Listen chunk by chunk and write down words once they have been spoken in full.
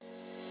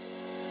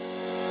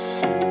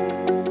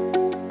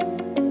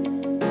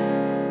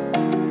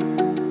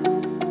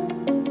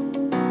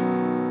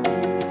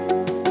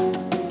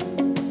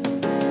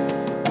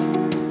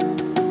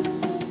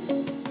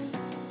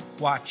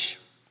Watch.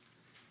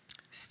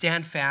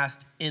 Stand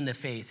fast in the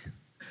faith.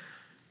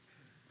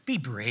 Be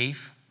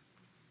brave.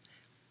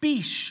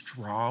 Be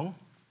strong.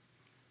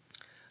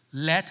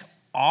 Let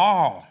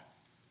all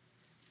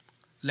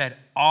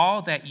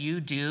that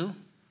you do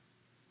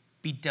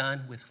be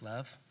done with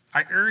love.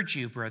 I urge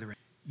you, brethren.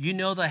 You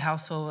know the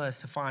household of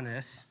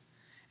Stephanas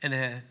and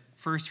the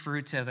first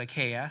fruits of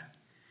Achaia,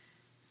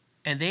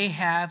 and they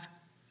have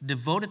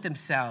devoted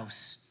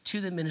themselves to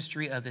the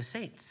ministry of the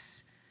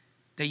saints,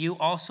 that you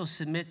also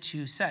submit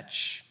to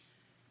such,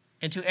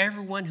 and to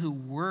everyone who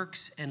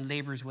works and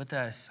labors with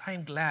us. I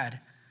am glad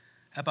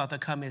about the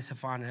coming of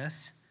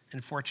Stephanas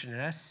and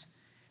Fortunatus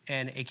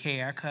and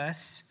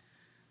Achaicus,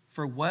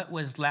 for what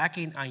was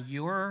lacking on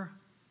your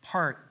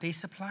part they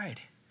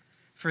supplied,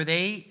 for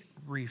they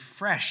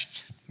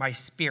refreshed my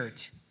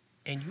spirit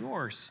and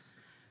yours.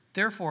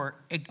 Therefore,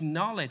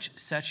 acknowledge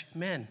such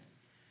men.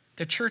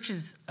 The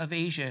churches of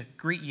Asia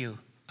greet you.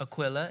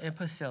 Aquila and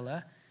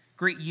Priscilla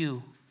greet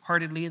you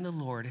heartily in the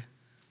Lord,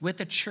 with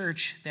the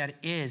church that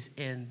is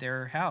in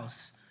their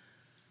house.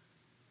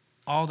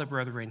 All the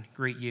brethren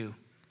greet you.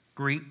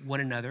 Greet one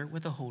another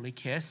with a holy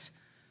kiss.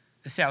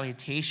 The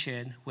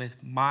salutation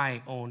with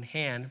my own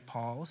hand,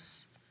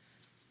 Paul's.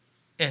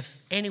 If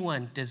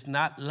anyone does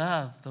not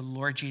love the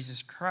Lord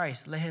Jesus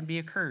Christ, let him be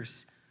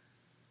accursed.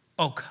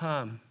 Oh,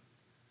 come.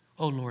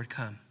 Oh, Lord,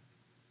 come.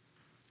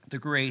 The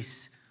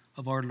grace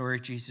of our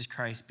Lord Jesus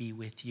Christ be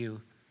with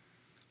you.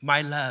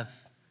 My love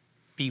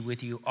be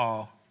with you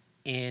all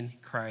in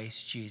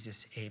Christ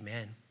Jesus.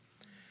 Amen.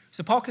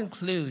 So Paul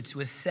concludes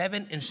with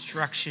 7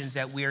 instructions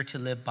that we are to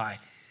live by.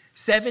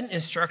 7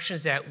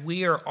 instructions that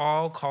we are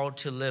all called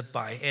to live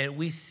by. And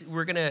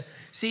we're going to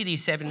see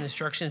these 7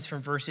 instructions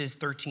from verses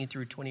 13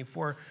 through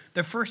 24.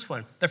 The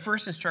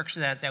first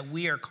instruction that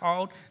we are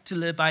called to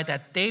live by,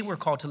 that they were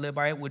called to live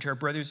by, which are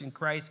brothers in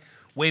Christ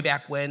way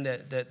back when,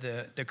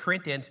 the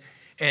Corinthians.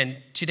 And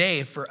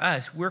today, for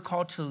us, we're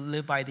called to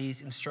live by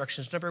these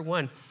instructions. Number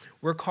 1,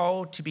 we're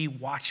called to be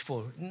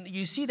watchful.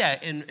 You see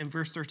that in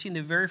verse 13,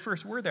 the very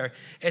first word there.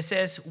 It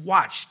says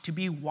watch, to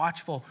be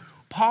watchful.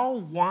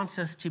 Paul wants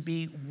us to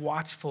be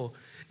watchful.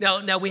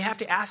 Now we have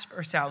to ask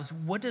ourselves,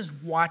 what does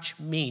watch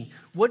mean?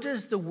 What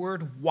does the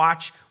word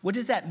watch, what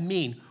does that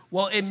mean?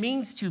 Well, it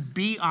means to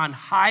be on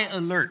high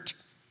alert.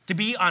 To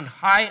be on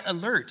high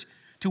alert.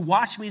 To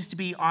watch means to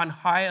be on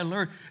high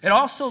alert. It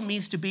also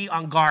means to be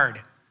on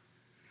guard.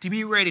 To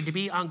be ready, to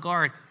be on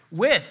guard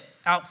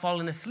without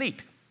falling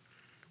asleep.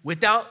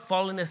 Without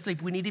falling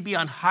asleep, we need to be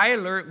on high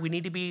alert. We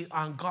need to be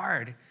on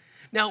guard.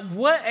 Now,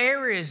 what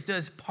areas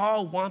does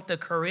Paul want the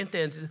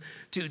Corinthians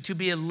to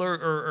be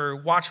alert or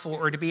watchful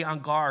or to be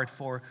on guard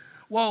for?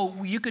 Well,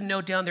 you can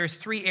note down there's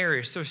 3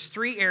 areas.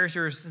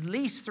 There's at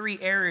least 3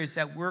 areas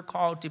that we're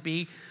called to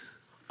be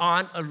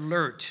on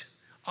alert,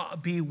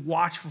 be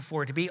watchful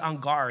for, to be on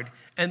guard.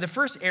 And the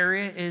first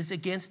area is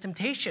against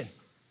temptation.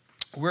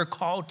 We're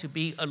called to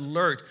be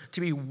alert,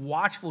 to be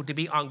watchful, to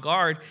be on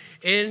guard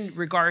in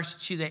regards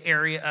to the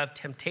area of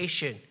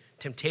temptation.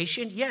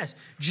 Temptation? Yes.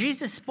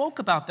 Jesus spoke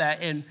about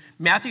that in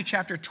Matthew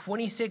chapter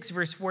 26,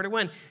 verse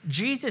 41.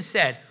 Jesus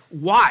said,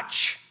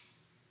 watch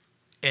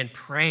and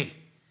pray,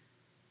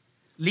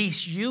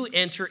 lest you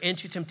enter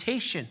into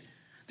temptation.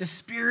 The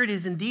spirit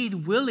is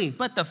indeed willing,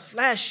 but the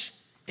flesh,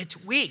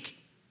 it's weak.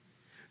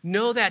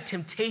 Know that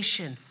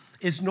temptation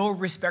is no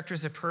respecter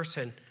of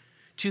person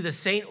to the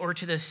saint or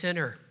to the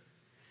sinner.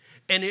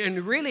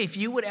 And really, if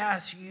you would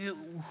ask,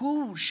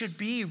 who should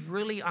be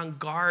really on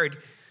guard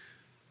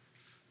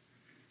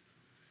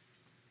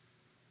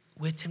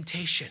with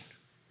temptation?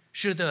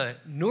 Should the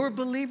newer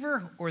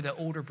believer or the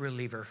older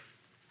believer?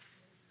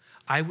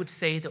 I would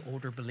say the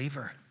older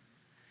believer.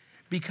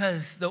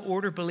 Because the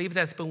older believer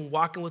that's been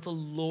walking with the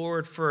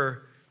Lord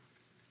for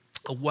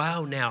a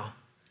while now,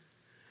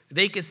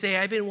 they could say,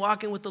 I've been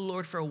walking with the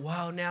Lord for a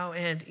while now,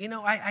 and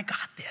I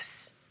got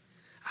this.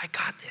 I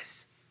got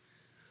this.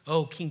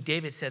 Oh, King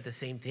David said the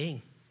same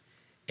thing,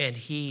 and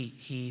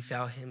he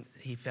fell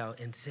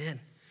in sin.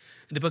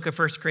 The book of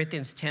 1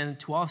 Corinthians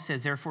 10:12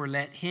 says, therefore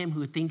let him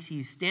who thinks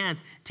he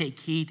stands take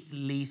heed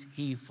lest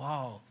he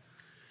fall.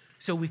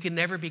 So we can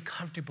never be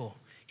comfortable.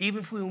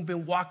 Even if we've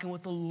been walking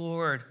with the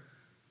Lord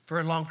for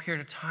a long period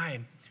of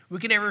time, we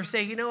can never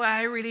say,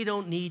 I really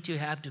don't need to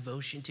have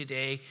devotion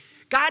today.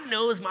 God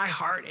knows my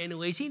heart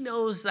anyways. He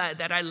knows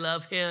that I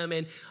love him,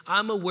 and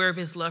I'm aware of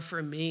his love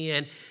for me.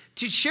 And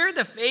to share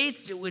the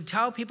faith, to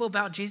tell people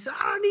about Jesus,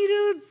 I don't need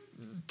to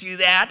do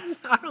that.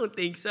 I don't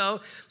think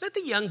so. Let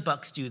the young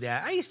bucks do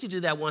that. I used to do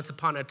that once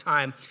upon a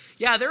time.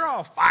 Yeah, they're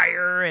all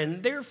fire,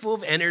 and they're full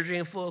of energy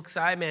and full of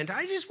excitement.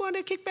 I just want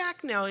to kick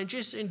back now and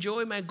just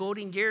enjoy my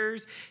golden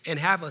years and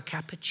have a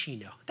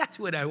cappuccino. That's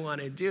what I want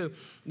to do.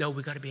 No,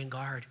 we got to be on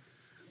guard.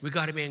 We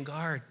got to be on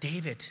guard.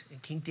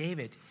 King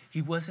David,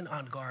 he wasn't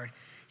on guard.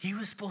 He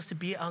was supposed to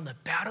be on the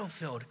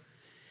battlefield.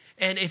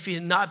 And if he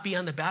not be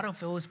on the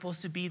battlefield, he was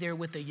supposed to be there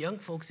with the young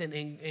folks and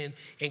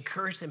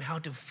encourage them how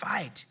to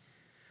fight.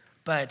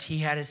 But he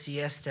had a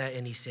siesta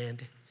and he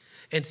sinned.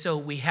 And so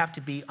we have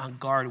to be on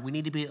guard. We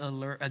need to be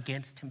alert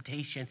against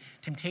temptation.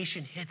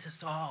 Temptation hits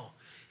us all.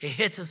 It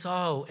hits us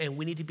all, and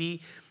we need to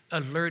be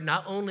alert,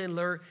 not only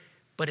alert,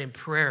 but in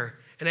prayer.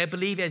 And I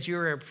believe as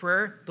you're in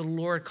prayer, the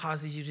Lord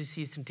causes you to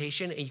see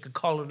temptation, and you can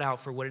call it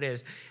out for what it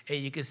is. And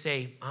you can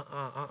say,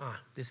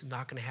 this is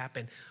not going to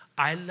happen.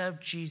 I love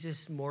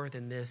Jesus more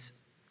than this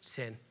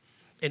sin.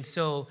 And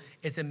so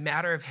it's a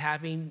matter of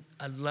having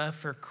a love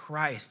for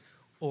Christ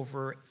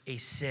over a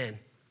sin.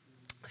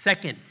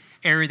 Second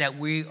area that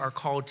we are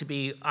called to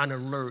be on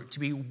alert, to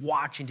be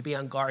watching, to be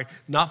on guard,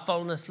 not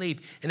falling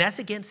asleep. And that's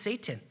against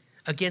Satan.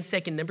 Against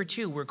Satan. Number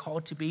 2, we're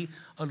called to be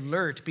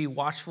alert, to be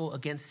watchful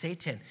against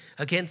Satan.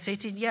 Against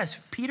Satan,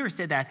 yes. Peter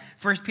said that.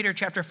 1 Peter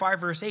chapter 5,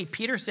 verse 8.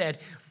 Peter said,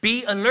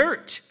 be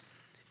alert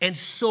and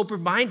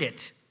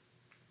sober-minded.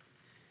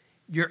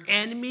 Your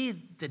enemy,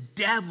 the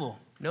devil,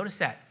 notice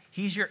that.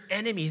 He's your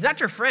enemy. He's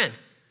not your friend.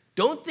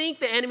 Don't think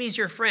the enemy is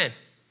your friend.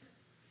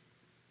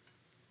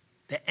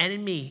 The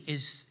enemy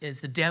is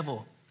the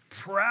devil.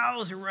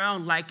 Prowls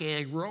around like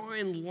a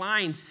roaring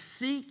lion,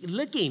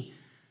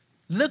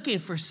 looking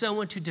for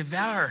someone to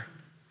devour.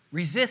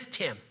 Resist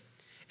him.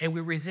 And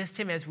we resist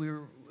him as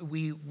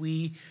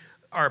we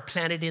are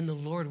planted in the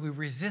Lord. We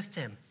resist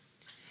him.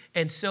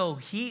 And so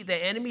the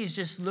enemy is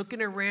just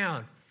looking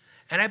around.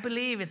 And I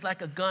believe it's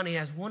like a gun. He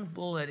has one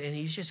bullet, and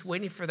he's just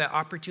waiting for that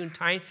opportune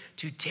time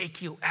to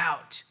take you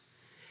out.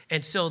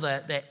 And so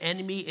the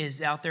enemy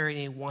is out there, and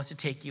he wants to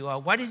take you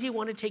out. Why does he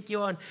want to take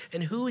you out?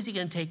 And who is he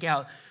going to take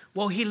out?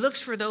 Well, he looks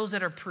for those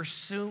that are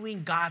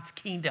pursuing God's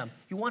kingdom.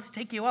 He wants to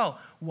take you out.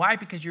 Why?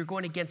 Because you're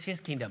going against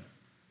his kingdom.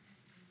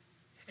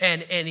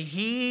 And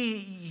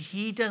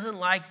he doesn't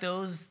like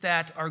those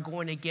that are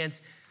going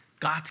against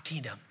God's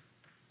kingdom.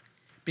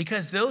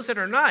 Because those that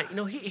are not,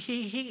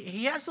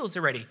 he has those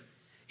already.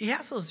 He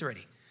has those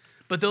already.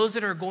 But those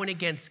that are going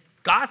against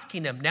God's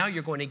kingdom, now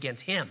you're going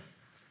against him.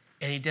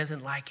 And he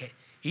doesn't like it.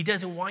 He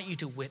doesn't want you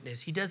to witness.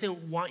 He doesn't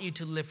want you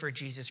to live for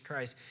Jesus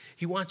Christ.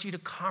 He wants you to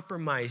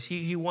compromise.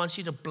 He wants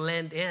you to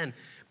blend in.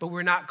 But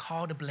we're not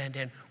called to blend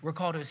in. We're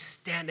called to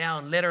stand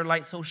out and let our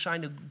light so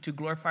shine to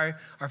glorify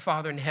our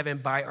Father in heaven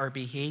by our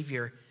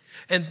behavior.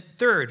 And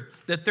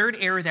the third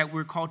area that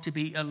we're called to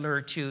be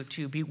alert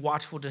to be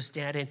watchful, to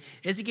stand in,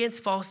 is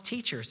against false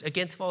teachers.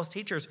 Against false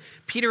teachers.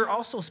 Peter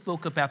also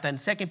spoke about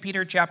that in 2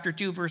 Peter chapter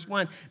 2, verse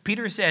 1.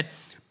 Peter said,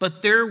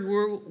 but there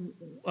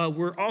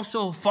were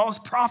also false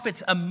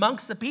prophets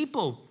amongst the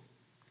people,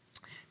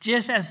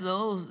 just as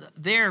those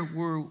there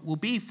will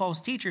be false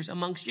teachers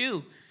amongst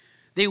you.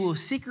 They will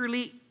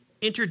secretly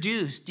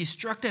introduce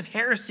destructive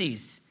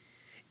heresies,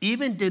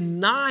 even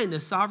denying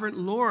the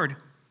sovereign Lord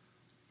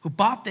who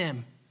bought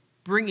them,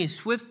 bringing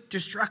swift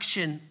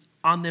destruction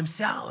on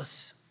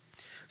themselves.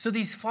 So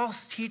these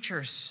false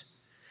teachers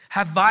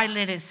have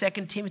violated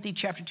 2 Timothy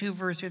chapter 2,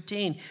 verse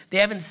 15. They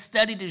haven't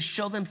studied to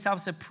show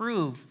themselves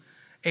approved,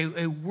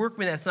 a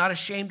workman that's not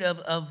ashamed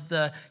of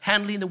the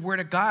handling the word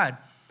of God,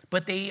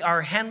 but they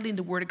are handling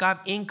the word of God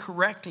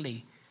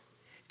incorrectly.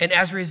 And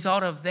as a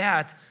result of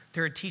that,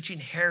 they're teaching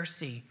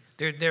heresy.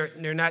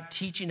 They're not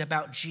teaching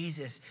about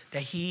Jesus,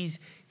 that he's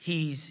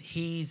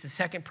the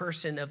second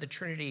person of the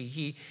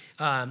Trinity.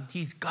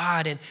 He's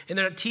God, and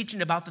they're not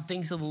teaching about the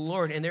things of the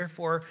Lord, and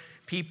therefore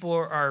people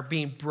are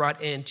being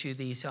brought into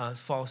these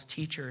false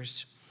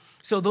teachers.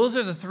 So those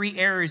are the 3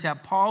 areas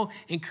that Paul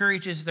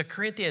encourages the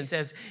Corinthians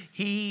as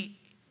he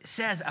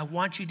says, I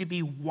want you to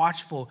be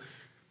watchful,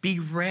 be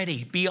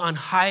ready, be on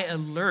high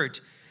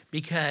alert,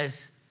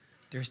 because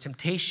there's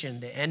temptation,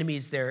 the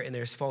enemy's there, and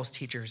there's false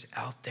teachers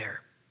out there.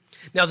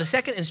 Now, the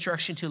second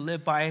instruction to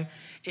live by,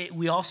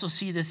 we also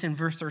see this in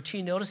verse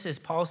 13. Notice this,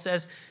 Paul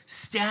says,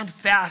 stand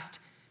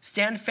fast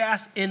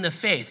in the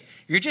faith.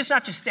 You're just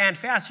not to stand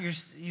fast,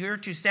 you're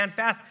to stand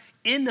fast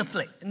in the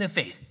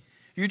faith.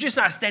 You're just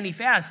not standing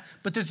fast,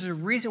 but there's a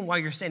reason why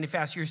you're standing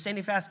fast. You're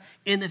standing fast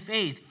in the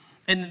faith.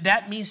 And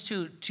that means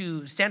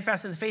to stand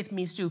fast in the faith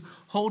means to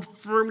hold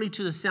firmly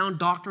to the sound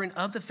doctrine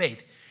of the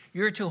faith.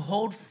 You're to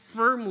hold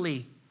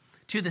firmly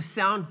to the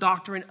sound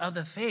doctrine of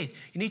the faith.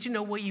 You need to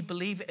know what you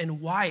believe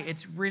and why.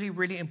 It's really,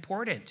 really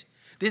important.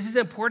 This is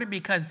important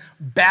because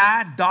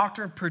bad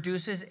doctrine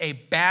produces a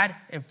bad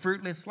and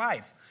fruitless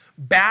life.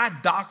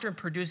 Bad doctrine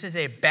produces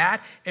a bad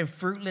and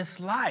fruitless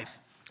life.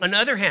 On the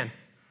other hand,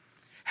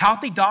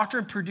 healthy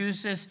doctrine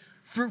produces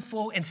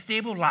fruitful and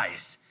stable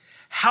lives.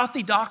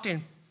 Healthy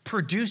doctrine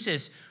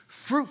produces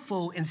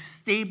fruitful and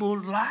stable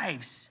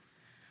lives.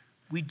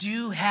 We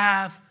do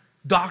have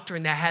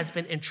doctrine that has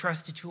been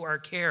entrusted to our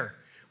care.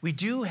 We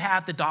do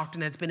have the doctrine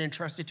that's been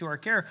entrusted to our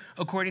care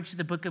according to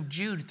the book of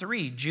Jude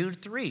 3.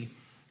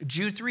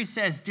 Jude 3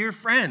 says, dear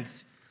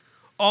friends,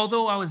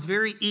 although I was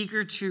very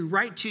eager to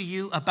write to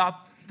you about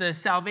the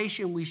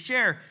salvation we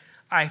share,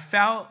 I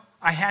felt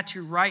I had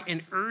to write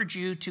and urge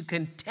you to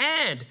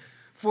contend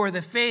for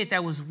the faith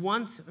that was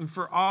once and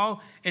for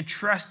all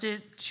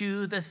entrusted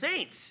to the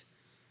saints.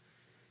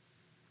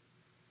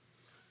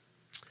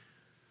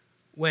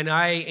 When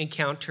I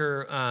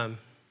encounter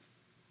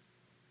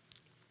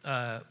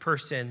a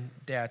person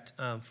that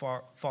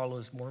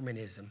follows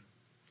Mormonism,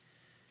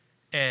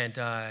 and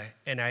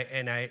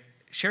I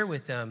share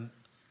with them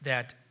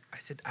that I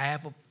said, I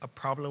have a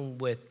problem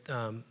with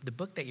the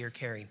book that you're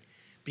carrying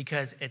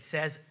because it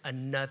says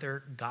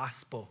another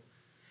gospel.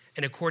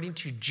 And according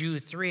to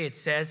Jude 3, it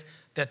says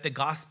that the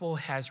gospel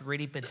has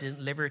already been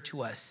delivered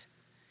to us.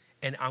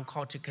 And I'm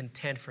called to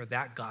contend for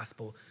that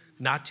gospel,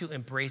 not to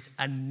embrace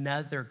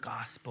another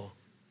gospel.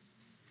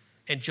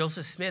 And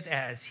Joseph Smith,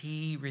 as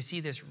he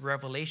received this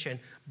revelation,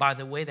 by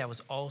the way, that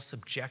was all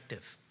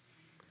subjective,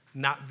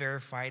 not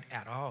verified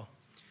at all.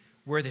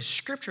 Where the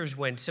scriptures,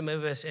 when some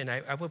of us, and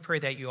I would pray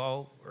that you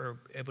all are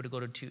able to go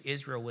to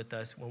Israel with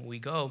us when we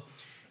go,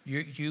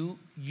 you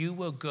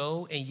will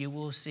go and you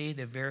will see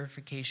the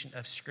verification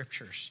of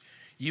scriptures.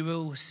 You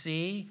will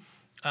see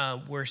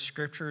where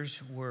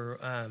scriptures were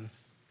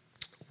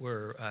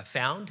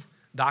found,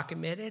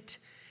 documented,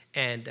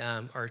 and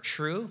are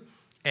true.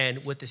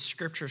 And what the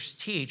scriptures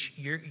teach,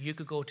 you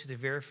could go to the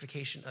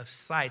verification of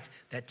sites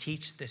that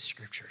teach the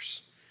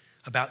scriptures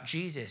about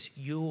Jesus.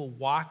 You will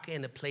walk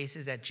in the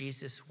places that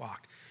Jesus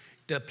walked.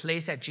 The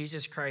place that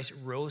Jesus Christ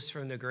rose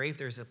from the grave,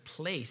 there's a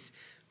place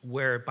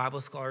where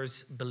Bible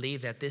scholars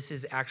believe that this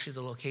is actually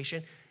the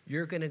location.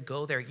 You're going to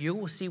go there. You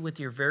will see with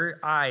your very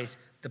eyes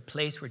the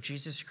place where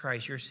Jesus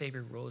Christ, your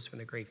Savior, rose from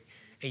the grave.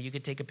 And you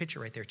could take a picture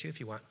right there too if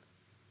you want.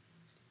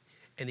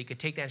 And you could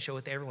take that and show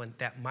it to everyone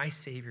that my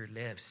Savior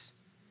lives.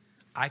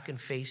 I can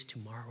face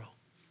tomorrow.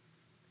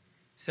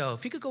 So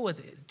if you could go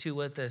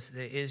with us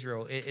to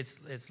Israel,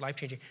 it's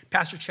life-changing.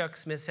 Pastor Chuck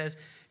Smith says,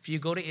 if you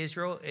go to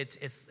Israel, it's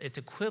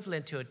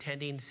equivalent to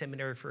attending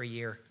seminary for a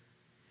year.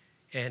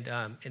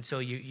 And so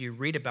you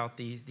read about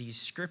these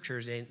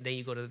scriptures, and then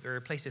you go to the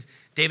very places.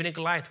 David and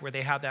Goliath, where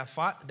they have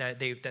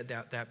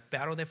that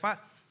battle they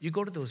fought, you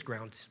go to those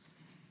grounds,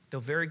 the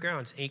very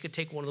grounds, and you could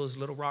take one of those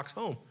little rocks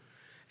home,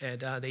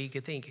 and then you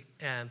could think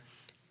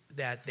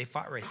that they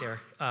fought right there.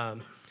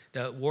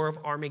 The War of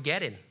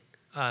Armageddon,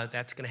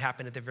 that's going to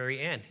happen at the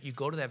very end. You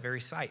go to that very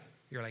site.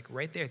 You're like,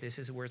 right there, this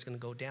is where it's going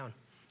to go down.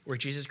 Where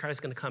Jesus Christ is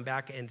going to come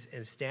back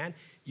and stand,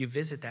 you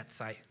visit that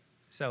site.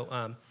 So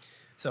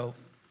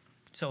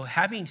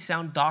having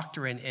sound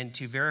doctrine and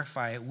to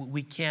verify it,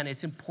 we can.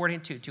 It's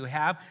important to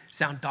have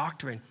sound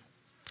doctrine.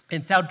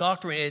 And sound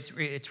doctrine,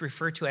 it's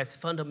referred to as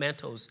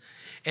fundamentals.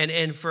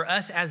 And for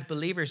us as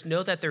believers,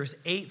 know that there's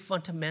 8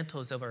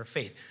 fundamentals of our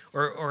faith,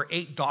 or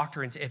 8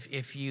 doctrines,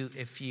 if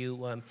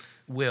you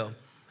will.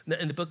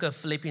 In the book of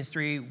Philippians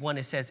 3:1,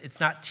 it says, it's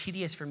not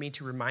tedious for me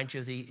to remind you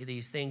of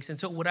these things. And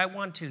so what I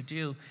want to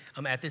do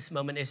at this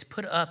moment is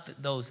put up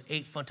those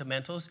 8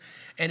 fundamentals.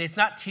 And it's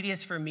not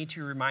tedious for me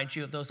to remind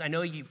you of those. I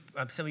know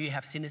some of you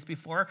have seen this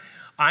before.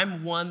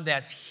 I'm one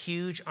that's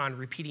huge on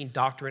repeating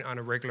doctrine on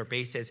a regular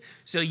basis,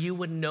 so you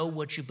would know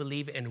what you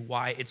believe and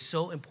why. It's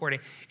so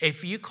important.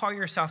 If you call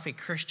yourself a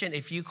Christian,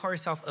 if you call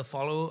yourself a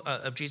follower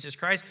of Jesus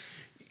Christ,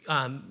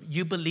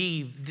 you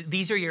believe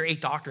these are your 8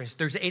 doctrines.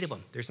 There's 8 of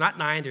them. There's not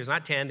 9, there's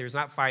not 10, there's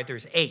not 5,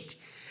 there's 8.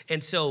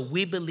 And so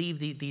we believe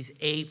these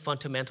 8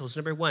 fundamentals.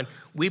 Number 1,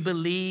 we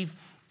believe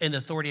in the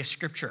authority of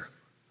Scripture.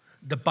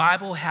 The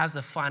Bible has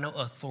the final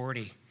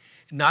authority.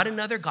 Not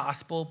another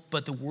gospel,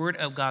 but the Word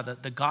of God.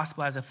 The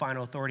gospel has a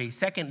final authority.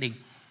 Secondly,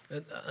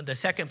 the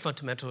second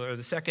fundamental, or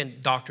the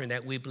second doctrine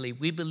that we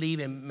believe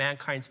in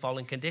mankind's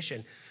fallen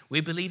condition.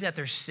 We believe that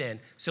there's sin,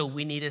 so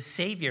we need a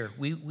Savior.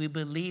 We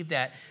believe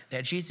that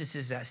Jesus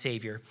is that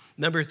Savior.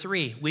 Number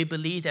 3, we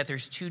believe that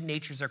there's 2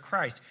 natures of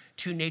Christ.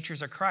 2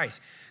 natures of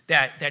Christ.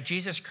 That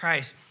Jesus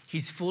Christ,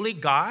 he's fully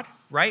God,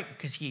 right?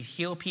 Because he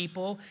healed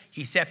people,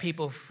 he set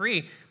people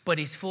free, but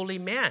he's fully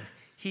man.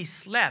 He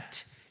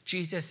slept.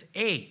 Jesus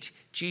ate.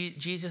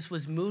 Jesus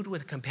was moved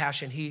with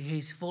compassion.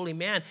 He's fully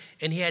man,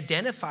 and he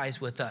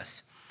identifies with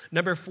us.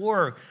 Number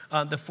 4,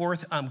 the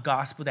fourth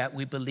gospel that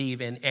we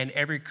believe in, and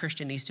every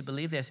Christian needs to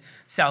believe this,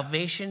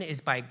 salvation is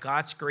by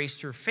God's grace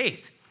through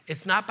faith.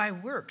 It's not by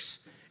works.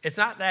 It's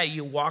not that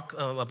you walk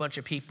a bunch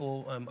of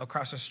people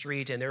across the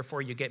street and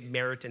therefore you get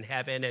merit in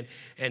heaven,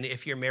 and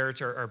if your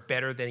merits are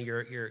better than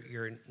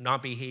your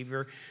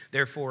non-behavior,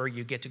 therefore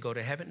you get to go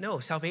to heaven. No,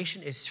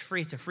 salvation is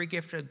free. It's a free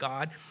gift of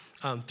God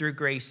through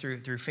grace,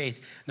 through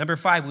faith. Number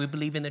 5, we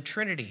believe in the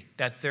Trinity,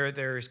 that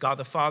there is God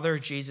the Father,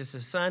 Jesus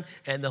the Son,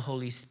 and the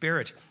Holy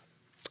Spirit.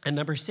 And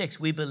number 6,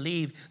 we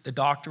believe the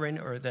doctrine,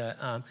 or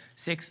the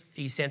 6th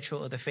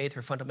essential of the faith,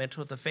 or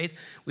fundamental of the faith.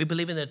 We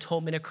believe in the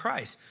atonement of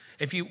Christ.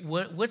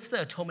 What's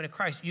the atonement of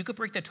Christ? You could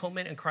break the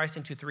atonement in Christ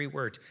into 3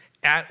 words: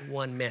 at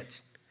one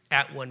meant.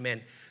 At one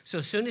meant. So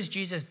as soon as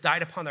Jesus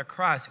died upon the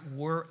cross,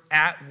 we're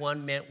at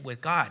one meant with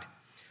God.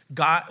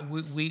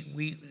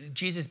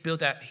 Jesus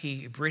built that.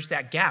 He bridged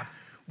that gap.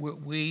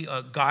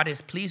 God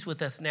is pleased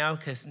with us now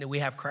because we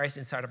have Christ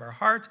inside of our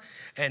hearts,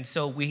 and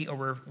so we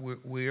are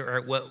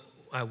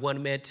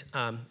one meant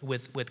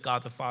with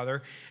God the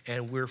Father,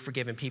 and we're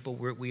forgiven people.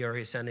 We are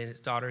his son and his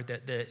daughter.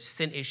 The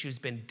sin issue has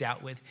been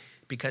dealt with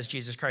because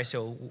Jesus Christ,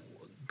 so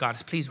God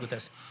is pleased with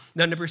us.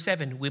 Now, number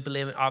 7, we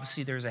believe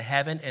obviously there's a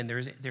heaven and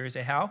there is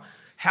a hell.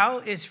 Hell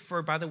is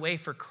by the way,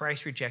 for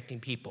Christ rejecting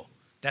people.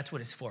 That's what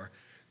it's for.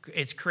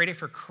 It's created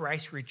for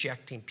Christ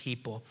rejecting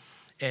people.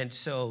 And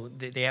so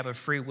they have a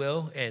free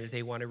will, and if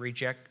they want to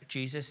reject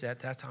Jesus,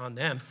 that's on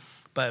them.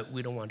 but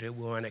we don't want to.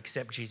 We want to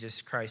accept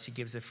Jesus Christ. He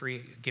gives a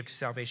free gift of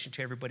salvation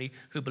to everybody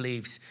who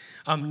believes.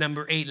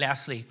 Number 8,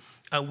 lastly,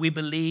 we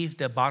believe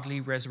the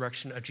bodily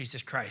resurrection of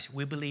Jesus Christ.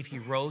 We believe he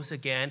rose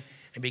again,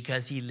 and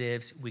because he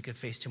lives, we could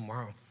face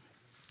tomorrow.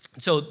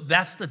 So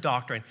that's the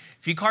doctrine.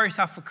 If you call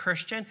yourself a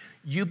Christian,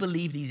 you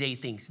believe these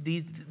 8 things.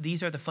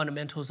 These are the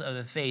fundamentals of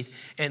the faith.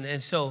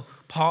 And so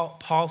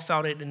Paul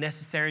felt it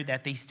necessary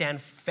that they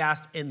stand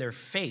fast in their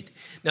faith.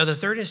 Now, the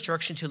third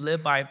instruction to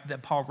live by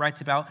that Paul writes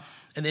about,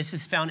 and this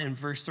is found in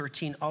verse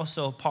 13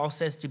 also, Paul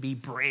says to be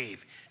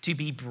brave, to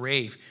be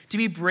brave. To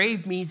be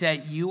brave means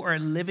that you are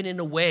living in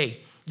a way.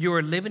 You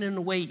are living in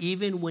a way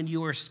even when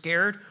you are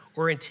scared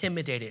or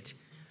intimidated.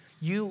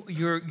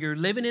 You're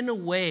living in a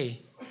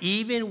way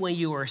even when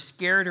you are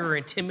scared or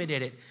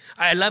intimidated.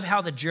 I love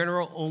how the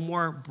General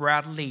Omar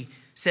Bradley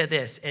said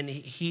this, and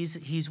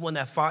he's one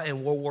that fought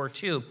in World War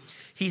II.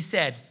 He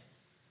said,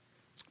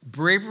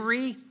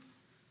 bravery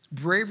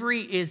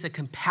is the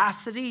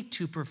capacity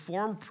to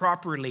perform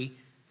properly.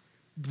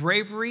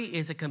 Bravery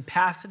is a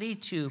capacity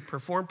to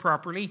perform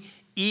properly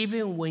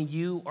even when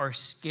you are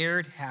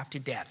scared half to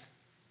death.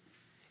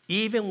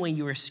 Even when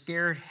you are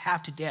scared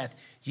half to death,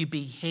 you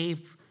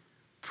behave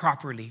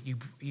properly.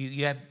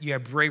 You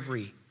have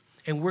bravery.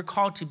 And we're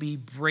called to be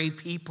brave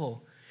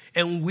people.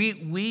 And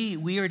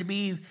we are to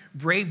be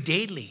brave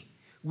daily.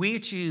 We are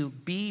to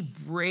be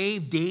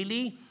brave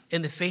daily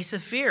in the face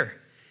of fear.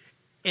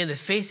 In the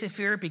face of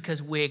fear,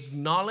 because we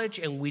acknowledge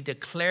and we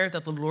declare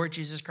that the Lord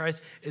Jesus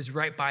Christ is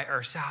right by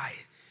our side.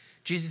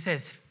 Jesus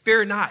says,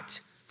 fear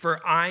not, for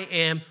I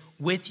am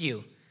with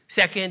you.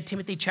 2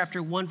 Timothy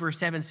chapter 1, verse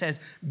 7 says,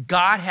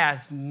 God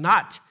has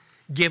not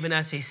given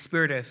us a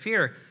spirit of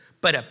fear,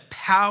 but a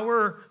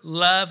power,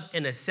 love,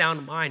 and a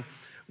sound mind.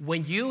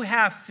 When you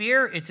have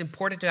fear, it's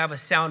important to have a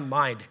sound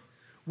mind.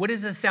 What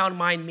does a sound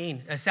mind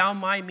mean? A sound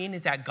mind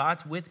means that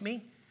God's with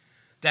me,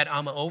 that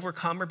I'm an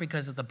overcomer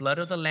because of the blood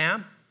of the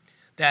Lamb,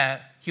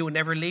 that he will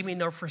never leave me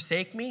nor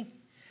forsake me,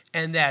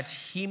 and that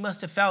he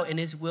must have felt in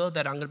his will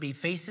that I'm going to be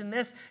facing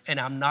this, and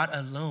I'm not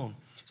alone.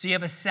 So you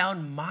have a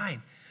sound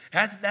mind.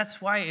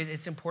 That's why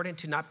it's important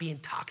to not be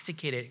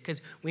intoxicated,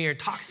 because when you're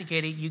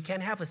intoxicated, you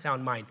can't have a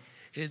sound mind.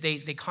 They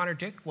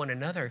contradict one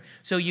another.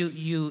 So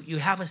you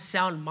have a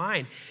sound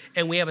mind.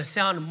 And we have a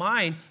sound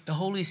mind. The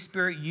Holy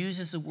Spirit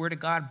uses the Word of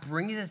God,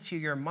 brings it to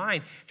your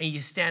mind, and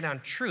you stand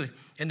on truth.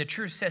 And the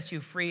truth sets you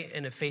free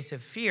in the face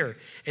of fear.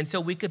 And so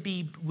we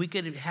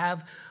could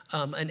have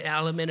an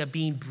element of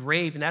being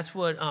brave. And that's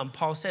what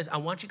Paul says. I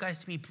want you guys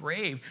to be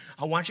brave.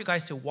 I want you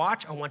guys to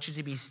watch. I want you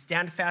to be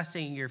standfast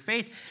in your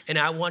faith. And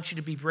I want you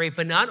to be brave.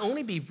 But not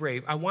only be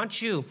brave, I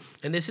want you,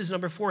 and this is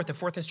number 4, the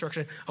fourth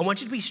instruction, I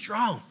want you to be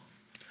strong.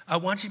 I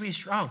want you to be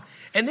strong.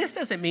 And this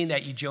doesn't mean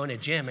that you join a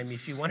gym. I mean,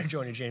 if you want to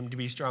join a gym to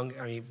be strong,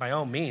 I mean, by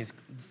all means,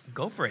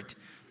 go for it.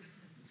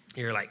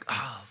 You're like,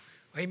 oh,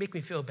 why do you make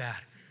me feel bad?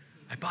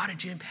 I bought a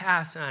gym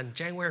pass on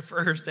January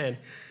 1st and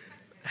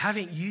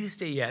haven't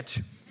used it yet.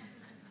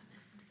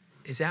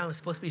 Is that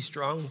supposed to be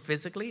strong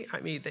physically? I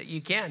mean, that you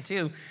can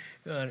too.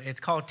 It's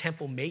called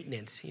temple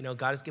maintenance. You know,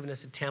 God has given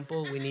us a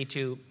temple. We need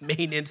to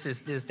maintenance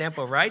this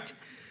temple, right?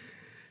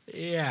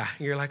 Yeah,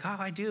 you're like, oh,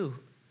 I do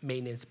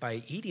maintenance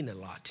by eating a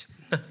lot.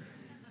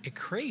 It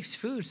craves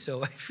food,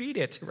 so I feed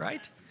it,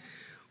 right?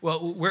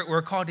 Well,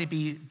 we're called to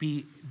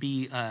be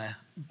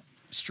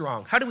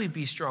strong. How do we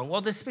be strong?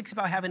 Well, this speaks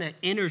about having an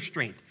inner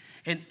strength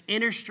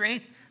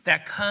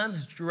that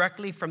comes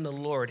directly from the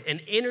Lord, an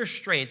inner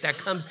strength that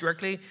comes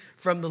directly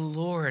from the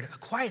Lord, a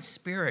quiet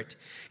spirit.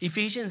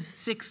 Ephesians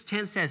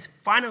 6:10 says,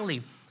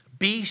 finally,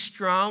 be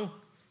strong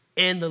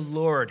in the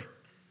Lord. It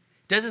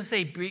doesn't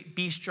say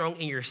be strong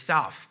in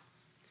yourself.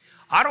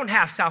 I don't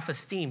have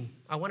self-esteem.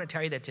 I want to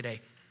tell you that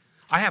today.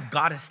 I have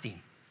God esteem.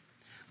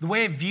 The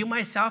way I view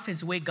myself is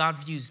the way God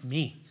views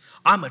me.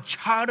 I'm a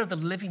child of the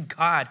living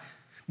God.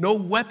 No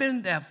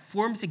weapon that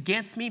forms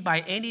against me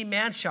by any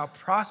man shall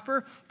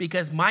prosper,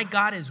 because my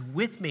God is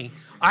with me.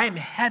 I am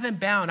heaven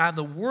bound. I have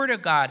the word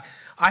of God.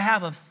 I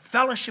have a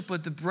fellowship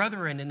with the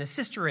brethren and the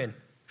sisterin.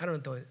 I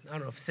don't know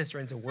if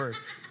sisterin's a word,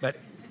 but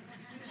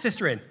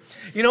sisterin.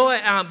 You know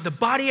what? The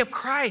body of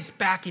Christ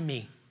backing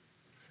me.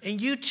 And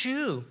you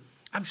too.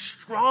 I'm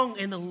strong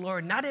in the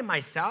Lord, not in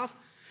myself.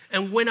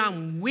 And when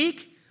I'm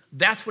weak,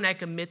 that's when I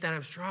commit that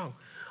I'm strong.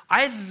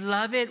 I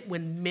love it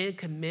when men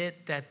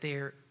commit that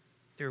they're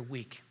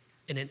weak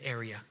in an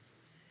area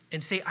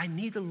and say, I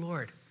need the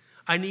Lord.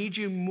 I need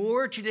you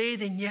more today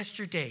than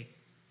yesterday.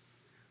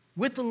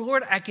 With the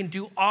Lord, I can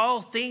do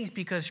all things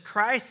because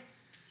Christ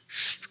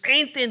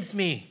strengthens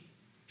me.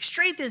 He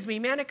strengthens me,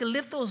 man. I can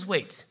lift those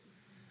weights.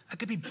 I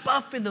could be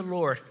buff in the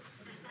Lord.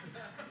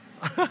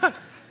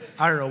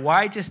 I don't know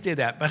why I just did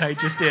that, but I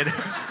just did.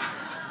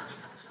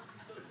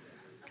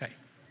 Okay.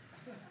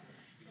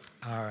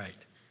 All right.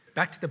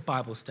 Back to the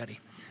Bible study.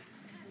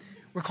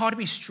 We're called to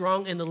be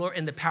strong in the Lord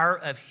in the power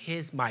of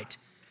his might.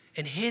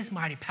 In his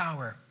mighty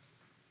power.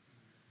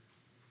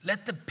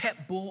 Let the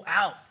pit bull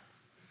out.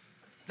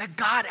 Let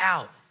God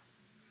out.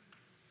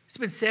 It's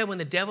been said when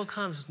the devil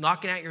comes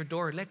knocking at your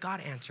door, let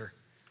God answer.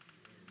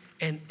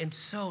 And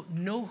so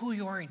know who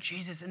you are in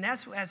Jesus. And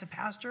that's, as a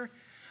pastor,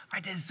 I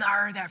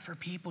desire that for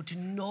people, to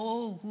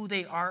know who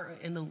they are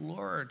in the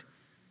Lord.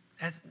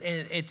 And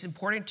it's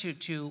important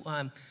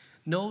to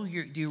know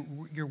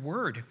your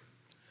word.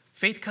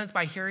 Faith comes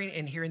by hearing,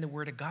 and hearing the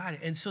word of God.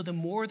 And so the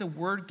more the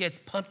word gets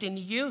pumped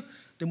into you,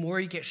 the more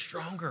you get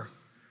stronger.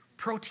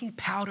 Protein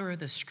powder of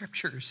the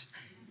scriptures.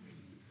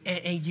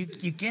 And you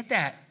get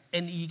that,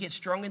 and you get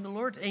strong in the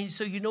Lord. And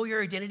so you know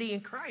your identity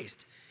in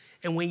Christ.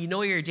 And when you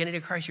know your identity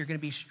in Christ, you're going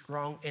to be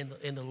strong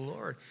in the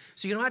Lord.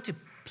 So you don't have to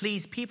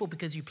please people,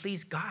 because you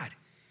please God.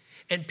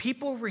 And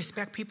people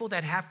respect people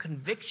that have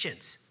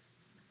convictions.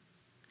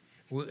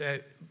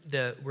 We're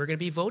going to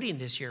be voting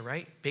this year,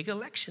 right? Big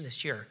election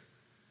this year.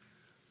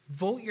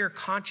 Vote your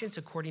conscience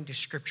according to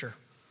Scripture.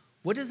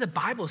 What does the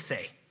Bible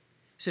say?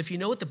 So if you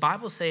know what the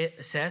Bible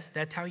says,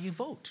 that's how you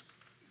vote.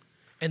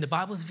 And the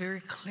Bible is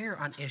very clear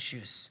on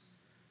issues.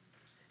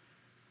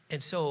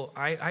 And so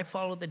I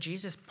follow the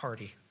Jesus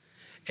party.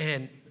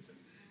 And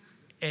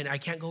I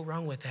can't go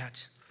wrong with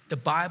that. The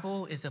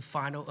Bible is the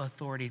final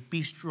authority.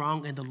 Be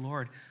strong in the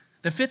Lord.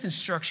 The fifth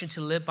instruction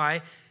to live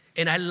by,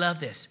 and I love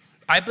this.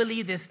 I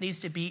believe this needs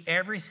to be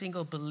every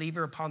single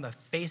believer upon the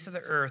face of the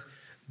earth,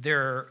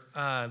 their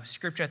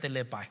scripture that they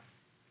live by.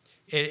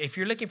 If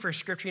you're looking for a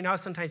scripture, you know how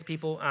sometimes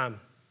people,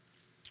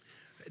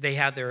 they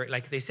have their,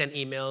 like, they send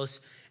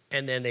emails,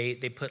 and then they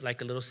put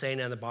like a little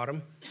saying on the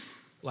bottom,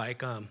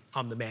 like,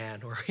 I'm the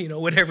man, or,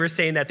 whatever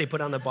saying that they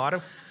put on the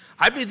bottom.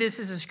 I believe this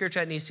is a scripture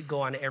that needs to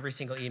go on every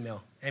single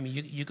email. I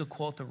mean, you could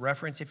quote the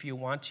reference if you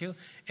want to,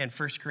 and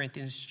 1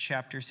 Corinthians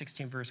chapter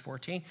 16, verse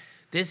 14.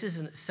 This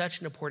is such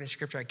an important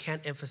scripture. I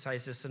can't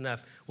emphasize this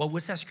enough. Well,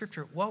 what's that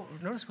scripture? Well,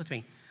 notice with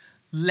me.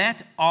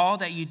 Let all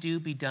that you do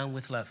be done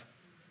with love.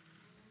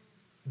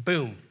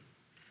 Boom.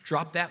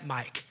 Drop that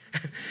mic.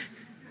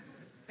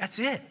 That's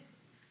it.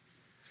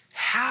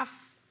 Half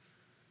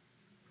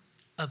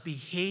of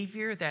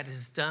behavior that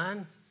is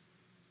done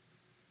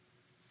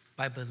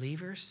by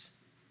believers,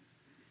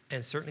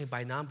 and certainly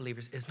by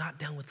non-believers, is not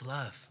done with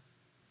love.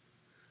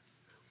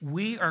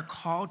 We are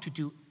called to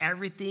do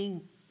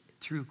everything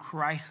through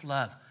Christ's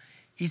love.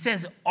 He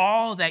says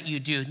all that you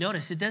do.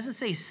 Notice, it doesn't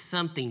say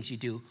some things you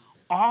do.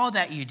 All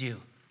that you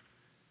do.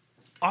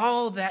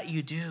 All that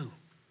you do.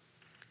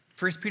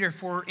 1 Peter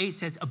 4:8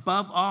 says,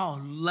 above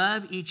all,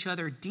 love each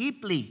other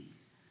deeply,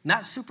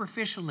 not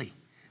superficially,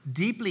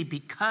 deeply,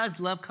 because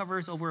love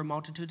covers over a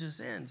multitude of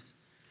sins.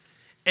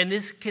 And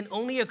this can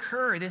only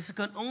occur, this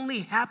can only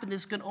happen,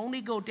 this can only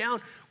go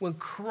down when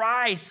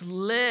Christ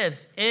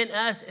lives in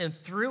us and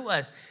through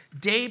us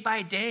day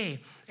by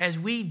day. As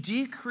we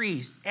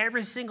decrease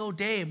every single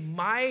day,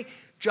 my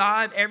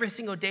job every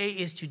single day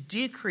is to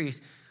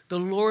decrease. The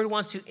Lord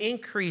wants to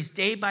increase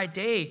day by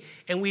day,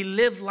 and we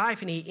live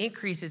life, and he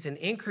increases and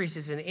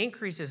increases and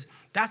increases.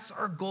 That's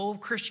our goal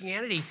of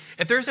Christianity.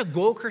 If there's a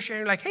goal of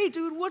Christianity, like, hey,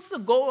 dude, what's the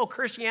goal of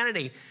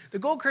Christianity? The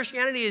goal of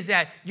Christianity is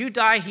that you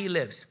die, he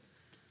lives.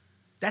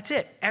 That's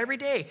it, every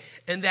day.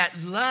 And that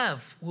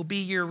love will be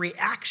your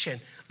reaction.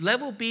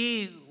 Love will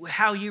be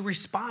how you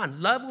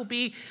respond. Love will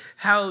be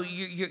how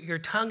your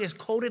tongue is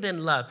coated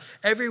in love.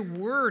 Every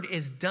word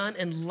is done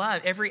in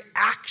love. Every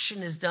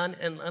action is done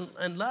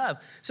in love.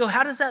 So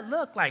how does that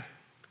look like?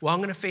 Well, I'm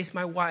going to face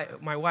my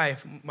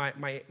wife,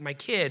 my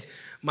kids,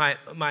 my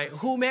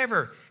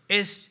whomever.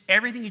 Is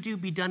everything you do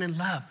be done in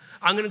love?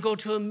 I'm going to go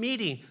to a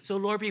meeting. So,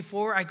 Lord,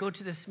 before I go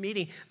to this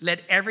meeting,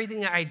 let everything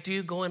that I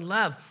do go in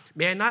love.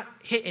 May I not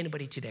hit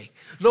anybody today.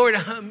 Lord,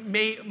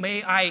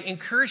 may I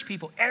encourage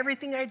people.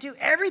 Everything I do,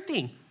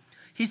 everything.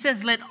 He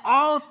says, let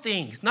all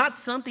things, not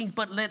some things,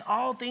 but let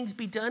all things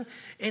be done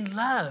in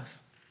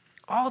love.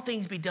 All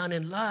things be done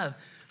in love.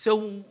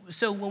 So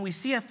when we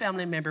see a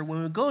family member,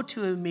 when we go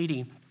to a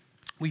meeting,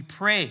 we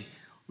pray,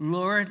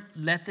 Lord,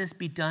 let this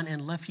be done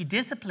in love. He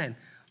discipline.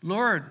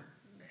 Lord,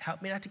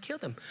 help me not to kill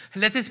them.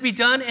 Let this be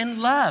done in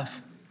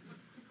love.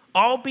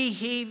 All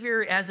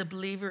behavior as a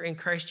believer in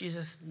Christ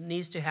Jesus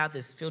needs to have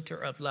this filter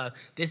of love.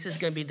 This is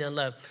going to be done in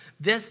love.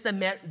 That's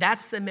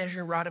the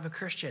measuring rod of a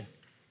Christian.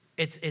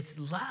 It's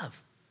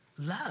love.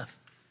 Love.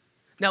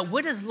 Now,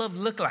 what does love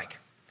look like?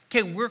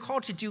 Okay, we're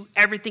called to do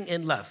everything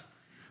in love.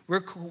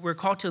 We're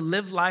called to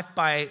live life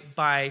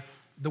by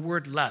the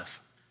word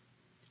love.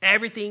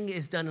 Everything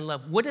is done in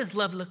love. What does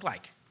love look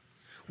like?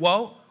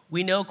 Well,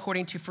 we know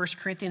according to 1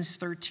 Corinthians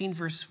 13,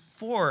 verse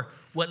 4,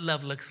 what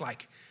love looks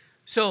like.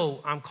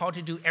 So I'm called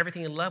to do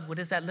everything in love. What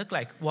does that look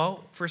like?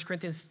 Well, 1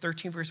 Corinthians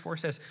 13, verse 4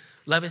 says,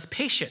 love is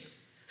patient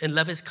and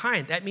love is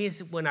kind. That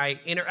means when I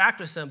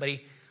interact with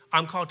somebody,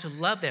 I'm called to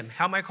love them.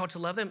 How am I called to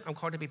love them? I'm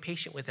called to be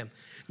patient with them.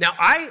 Now,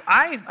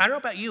 I don't know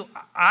about you.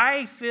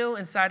 I feel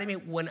inside of me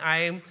when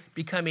I'm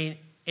becoming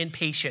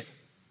impatient.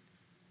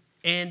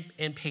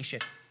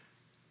 Impatient.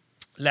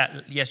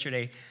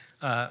 Yesterday,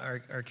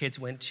 our kids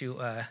went to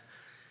a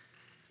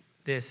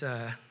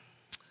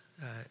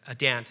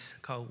dance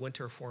called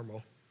Winter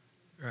Formal,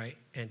 right?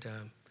 And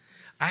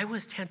I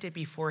was tempted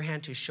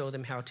beforehand to show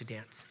them how to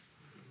dance.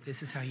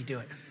 This is how you do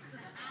it.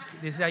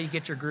 This is how you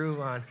get your groove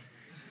on.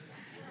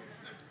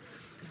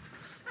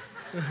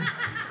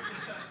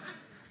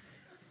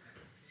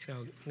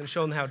 I'm going to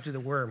show them how to do the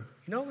worm.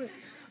 You know,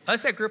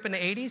 us that grew up in the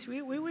 80s, we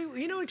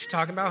you know what you're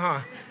talking about,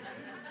 huh?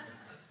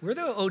 We're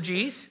the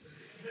OGs.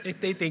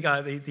 They think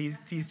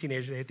these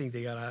teenagers, they think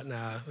they got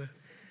nah.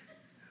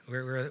 We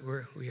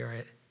are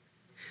it.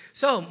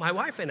 So my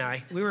wife and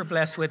I, we were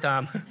blessed with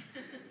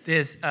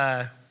this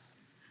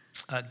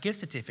gift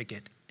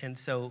certificate. And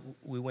so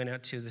we went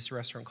out to this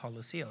restaurant called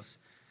Lucille's.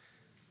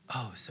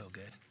 Oh, it was so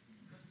good.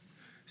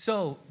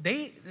 So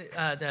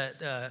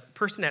the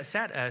person that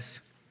sat us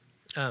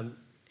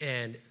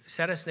and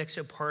sat us next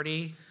to a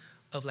party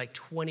of like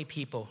 20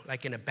 people,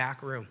 like in a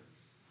back room.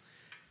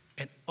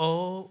 And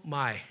oh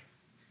my,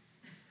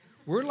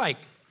 we're like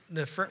in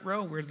the front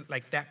row, we're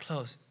like that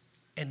close.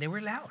 And they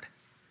were loud.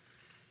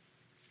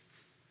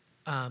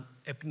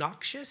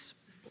 Obnoxious?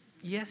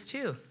 Yes,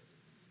 too.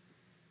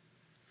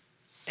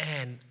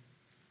 And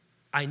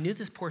I knew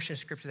this portion of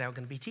scripture that I was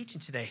going to be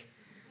teaching today.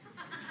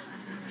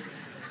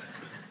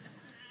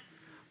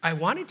 I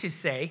wanted to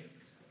say,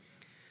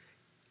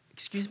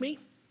 excuse me,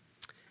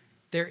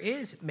 there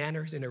is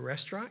manners in a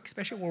restaurant,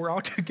 especially when we're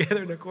all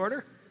together in a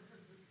corner.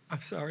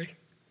 I'm sorry.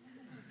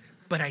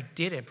 But I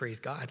didn't, praise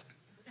God.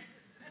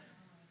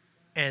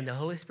 And the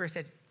Holy Spirit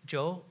said,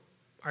 Joel,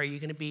 are you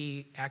going to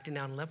be acting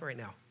out in love right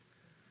now?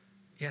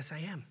 Yes, I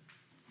am.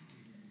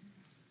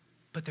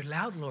 But they're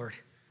loud, Lord.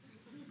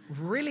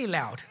 Really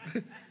loud.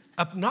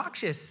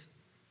 Obnoxious.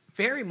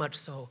 Very much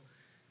so.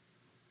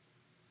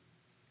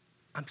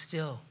 I'm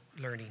still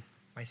learning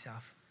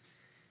myself.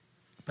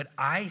 But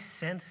I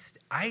sensed,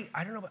 I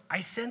don't know,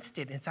 I sensed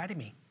it inside of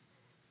me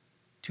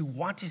to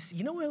want to,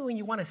 you know when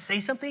you want to say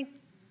something?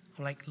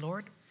 I'm like,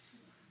 Lord,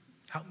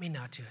 help me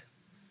not to.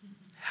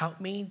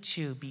 Help me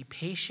to be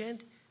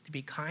patient, to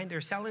be kind.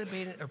 They're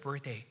celebrating a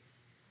birthday.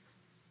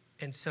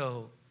 And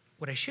so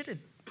what I should have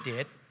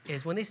did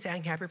is when they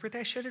sang happy birthday,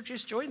 I should have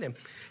just joined them.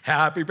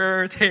 Happy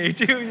birthday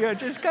to you.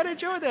 Just got to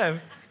join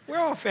them. We're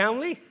all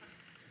family.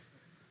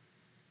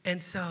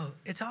 And so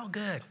it's all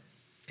good.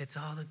 It's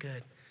all the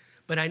good.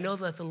 But I know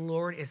that the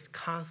Lord is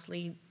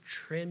constantly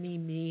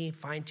trimming me,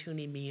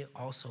 fine-tuning me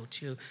also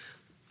too.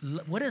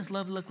 What does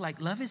love look like?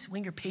 Love is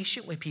when you're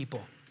patient with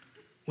people,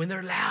 when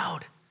they're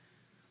loud.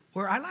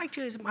 Where I like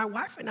to is my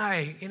wife and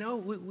I, you know,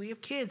 we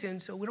have kids,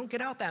 and so we don't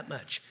get out that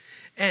much.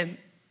 And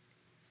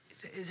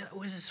it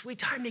was a sweet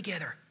time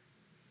together.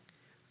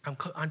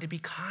 I'm to be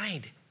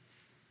kind.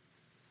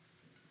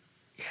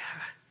 Yeah.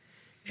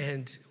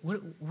 And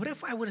what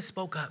if I would have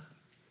spoke up?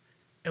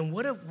 And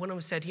what if one of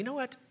them said, you know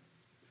what?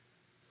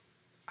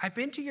 I've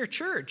been to your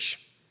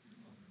church.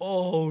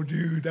 Oh,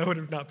 dude, that would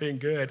have not been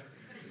good.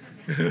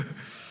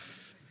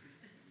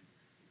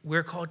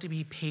 We're called to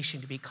be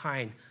patient, to be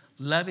kind.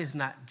 Love is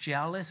not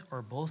jealous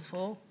or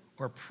boastful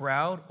or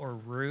proud or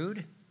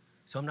rude.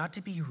 So I'm not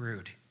to be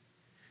rude.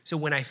 So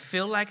when I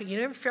feel like it, you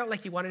never felt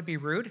like you wanted to be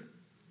rude?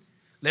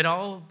 Let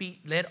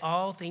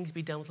all things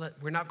be done with love.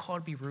 We're not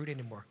called to be rude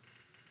anymore.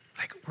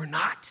 Like, we're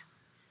not.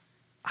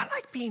 I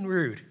like being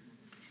rude.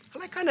 I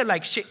like kind of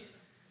like shit.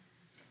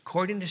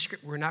 According to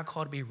script, we're not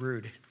called to be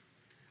rude.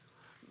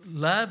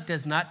 Love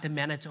does not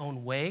demand its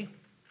own way.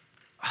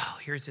 Oh,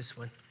 here's this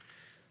one.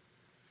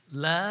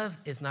 Love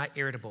is not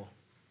irritable.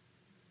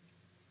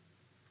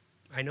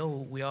 I know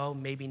we all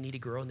maybe need to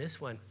grow in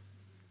this one.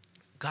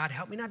 God,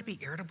 help me not to be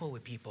irritable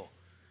with people.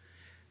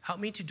 Help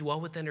me to dwell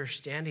with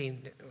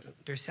understanding.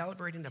 They're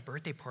celebrating a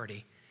birthday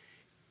party.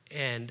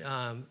 And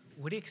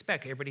what do you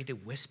expect? Everybody to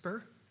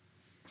whisper?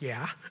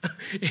 Yeah.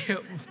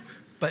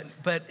 But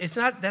that's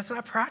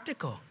not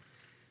practical.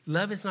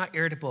 Love is not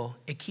irritable.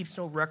 It keeps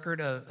no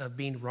record of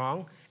being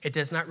wrong. It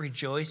does not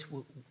rejoice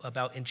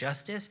about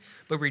injustice,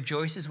 but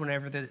rejoices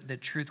whenever the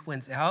truth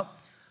wins out.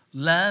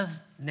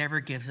 Love never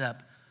gives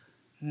up,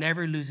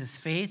 never loses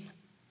faith.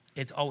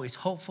 It's always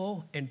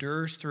hopeful,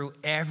 endures through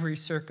every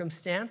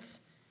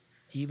circumstance,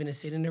 even in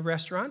sitting in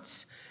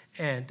restaurants.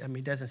 And, I mean,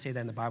 it doesn't say that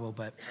in the Bible,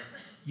 but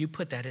you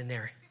put that in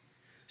there.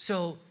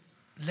 So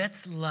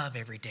let's love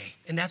every day.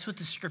 And that's what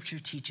the scripture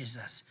teaches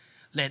us.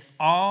 Let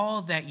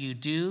all that you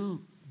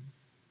do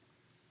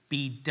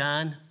be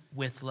done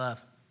with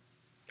love.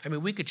 I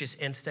mean, we could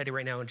just end study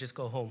right now and just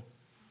go home.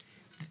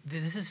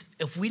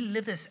 If we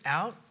live this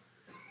out,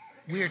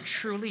 we are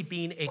truly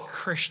being a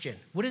Christian.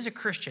 What is a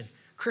Christian?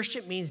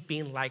 Christian means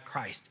being like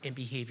Christ in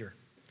behavior.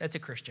 That's a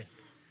Christian.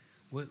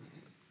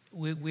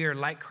 We are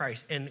like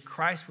Christ, and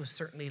Christ was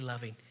certainly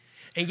loving.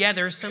 And yeah,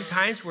 there's some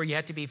times where you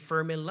have to be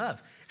firm in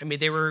love. I mean,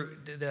 they were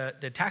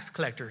the tax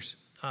collectors.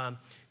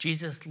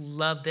 Jesus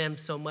loved them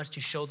so much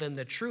to show them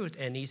the truth.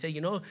 And he said,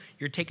 you know,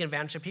 you're taking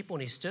advantage of people.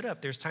 And he stood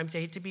up. There's times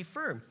they had to be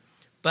firm.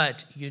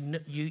 But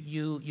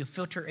you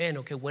filter in,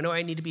 okay, when do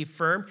I need to be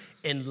firm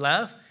in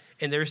love?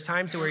 And there's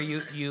times where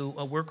you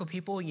work with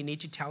people, you need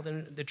to tell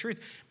them the truth.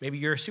 Maybe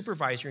you're a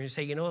supervisor and you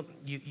say, you know,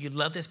 you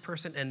love this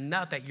person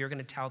enough that you're going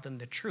to tell them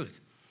the truth.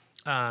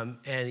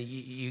 And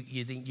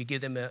you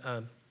give them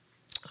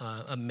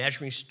a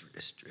measuring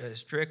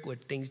stick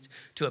with things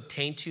to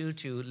obtain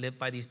to live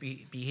by these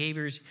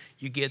behaviors.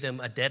 You give them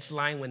a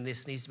deadline when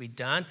this needs to be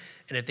done.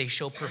 And if they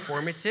show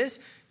performances,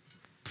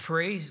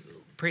 praise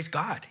praise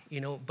God,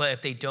 But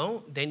if they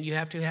don't, then you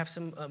have to have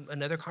some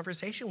another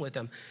conversation with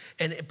them.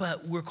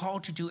 But we're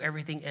called to do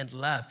everything in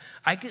love.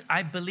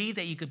 I believe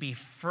that you could be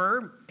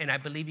firm, and I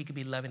believe you could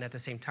be loving at the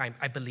same time.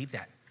 I believe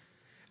that.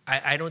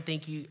 I don't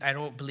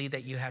believe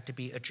that you have to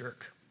be a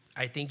jerk.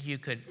 I think you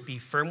could be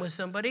firm with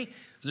somebody,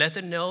 let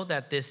them know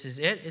that this is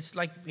it. It's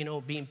like,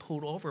 being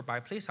pulled over by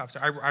a police officer.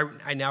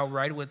 I now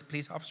ride with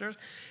police officers,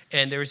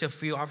 and there's a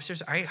few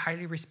officers I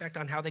highly respect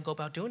on how they go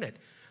about doing it.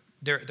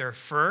 They're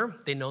firm,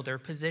 they know their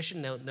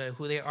position, they know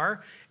who they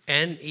are,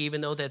 and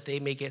even though that they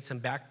may get some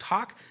back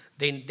talk,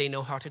 they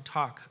know how to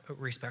talk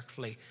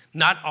respectfully.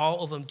 Not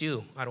all of them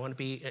do. I don't want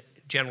to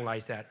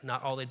generalize that.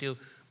 Not all they do,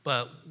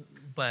 but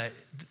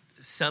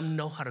some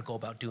know how to go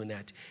about doing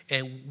that.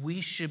 And we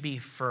should be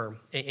firm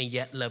and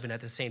yet loving at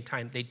the same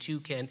time. They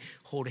too can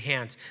hold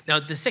hands. Now,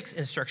 the sixth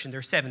instruction,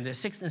 there's 7. The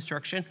sixth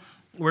instruction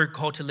we're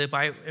called to live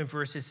by in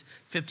verses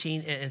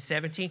 15 and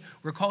 17.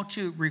 We're called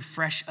to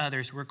refresh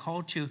others. We're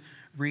called to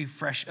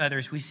refresh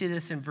others. We see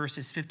this in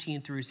verses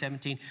 15 through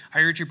 17.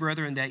 I urge you,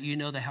 brethren, that you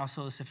know the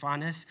household of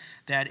Stephanas,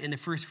 that in the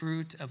first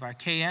fruit of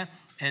Achaia,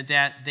 and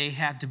that they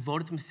have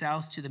devoted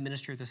themselves to the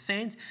ministry of the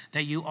saints,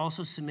 that you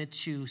also submit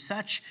to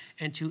such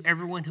and to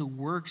everyone who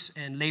works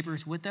and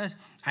labors with us.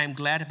 I am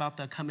glad about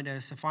the coming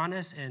of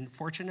Stephanas and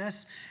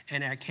Fortunus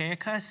and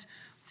Achaicus,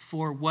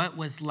 for what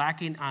was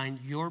lacking on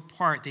your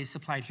part, they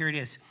supplied. Here it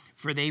is.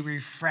 For they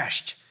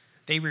refreshed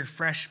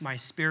my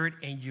spirit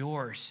and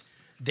yours.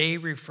 They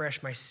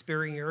refreshed my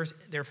spirit and yours.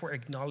 Therefore,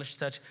 acknowledge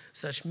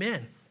such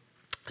men.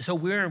 So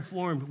we're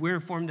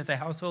informed that the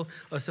household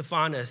of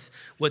Stephanas,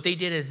 what they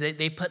did is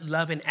they put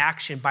love in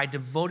action by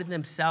devoting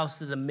themselves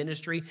to the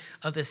ministry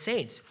of the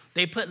saints.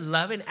 They put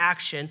love in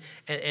action,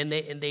 and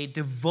they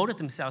devoted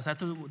themselves.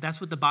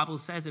 That's what the Bible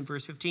says in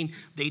verse 15.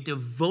 They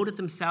devoted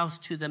themselves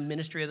to the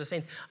ministry of the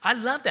saints. I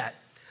love that.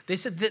 They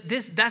said,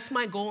 that's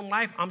my goal in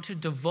life. I'm to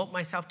devote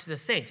myself to the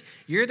saints.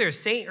 You're either a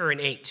saint or an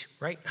ain't,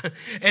 right?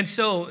 And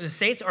so the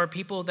saints are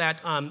people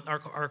that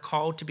are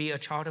called to be a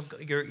child of,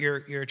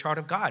 you're a child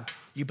of God.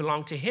 You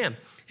belong to him.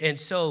 And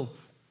so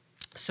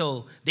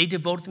they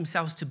devoted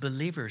themselves to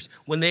believers.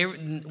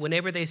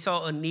 Whenever they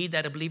saw a need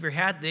that a believer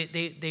had,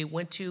 they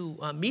went to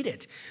meet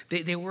it.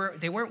 They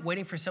weren't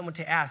waiting for someone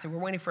to ask. They were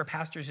waiting for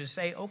pastors to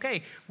say,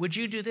 okay, would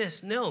you do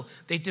this? No,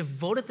 they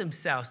devoted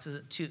themselves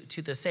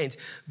to the saints.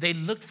 They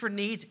looked for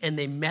needs and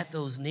they met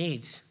those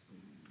needs.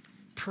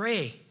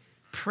 Pray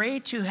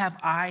to have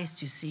eyes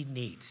to see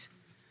needs.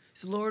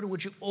 So Lord,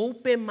 would you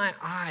open my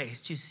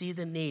eyes to see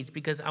the needs,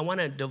 because I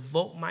want to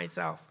devote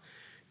myself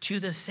to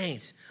the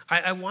saints.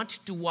 I want to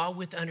dwell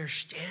with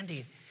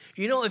understanding.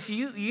 If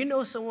you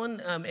know someone,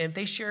 and if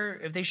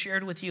they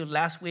shared with you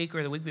last week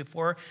or the week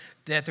before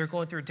that they're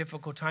going through a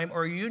difficult time,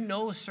 or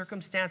a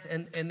circumstance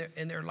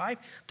in their life,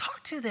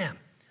 talk to them.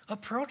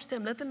 Approach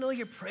them. Let them know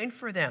you're praying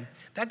for them.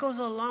 That goes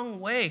a long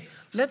way.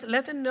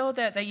 Let them know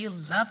that you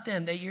love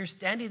them, that you're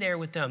standing there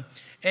with them.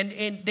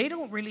 And they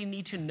don't really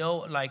need to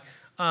know,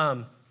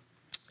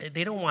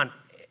 they don't want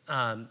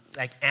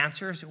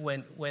answers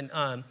when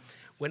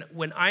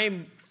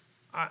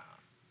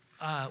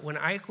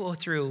I go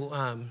through,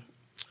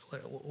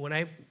 when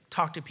I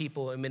talk to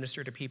people and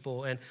minister to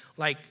people, and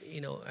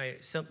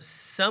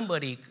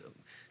somebody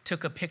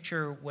took a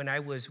picture when I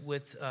was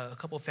with a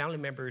couple of family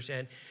members,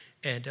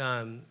 and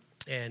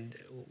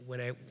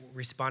when I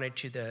responded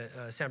to the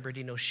San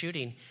Bernardino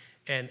shooting,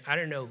 and I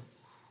don't know,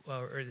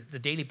 or the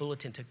Daily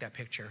Bulletin took that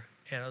picture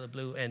out of the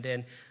blue, and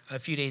then a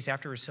few days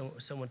afterwards,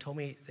 someone told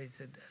me, they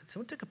said,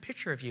 someone took a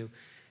picture of you,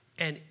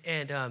 and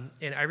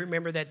I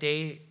remember that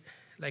day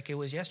like it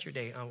was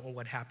yesterday on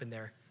what happened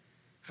there.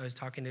 I was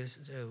talking to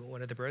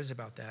one of the brothers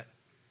about that.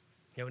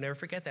 I'll never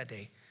forget that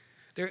day.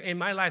 In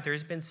my life,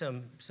 there's been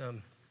some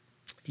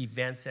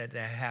events that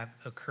have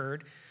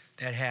occurred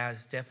that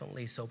has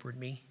definitely sobered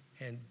me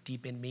and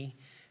deepened me,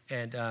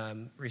 and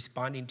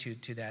responding to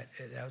that,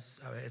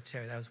 I'd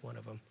say that was one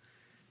of them.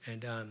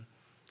 And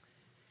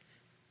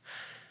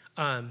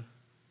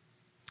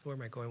where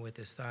am I going with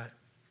this thought?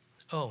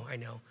 Oh, I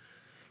know.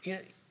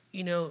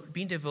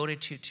 Being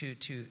devoted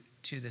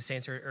to the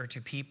saints or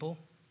to people.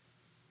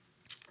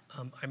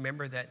 I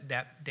remember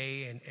that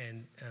day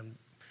and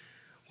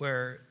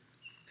where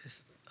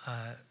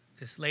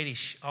this lady,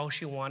 all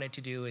she wanted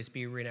to do is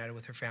be reunited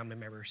with her family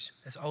members.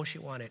 That's all she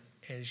wanted,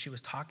 and she was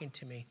talking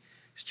to me.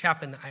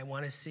 Chaplain, I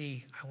want to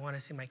see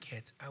my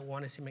kids.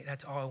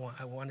 That's all I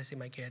want. I want to see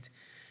my kids.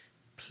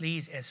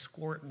 Please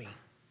escort me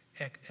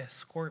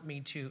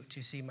to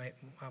see my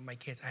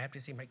kids. I have to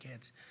see my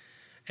kids.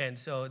 And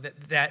so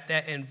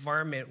that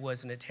environment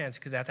was intense,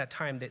 because at that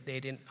time they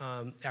didn't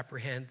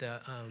apprehend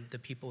the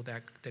people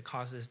that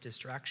causes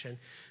distraction.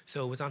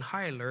 So it was on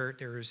high alert.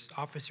 There was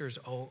officers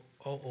all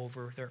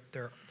over.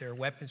 Their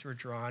weapons were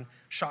drawn,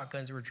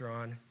 shotguns were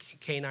drawn,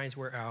 canines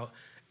were out,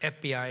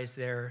 FBI is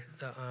there,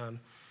 the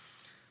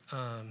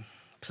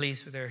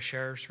police were there,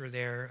 sheriffs were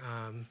there,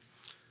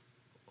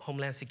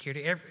 Homeland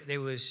Security. It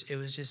was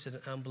just an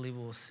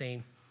unbelievable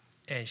scene.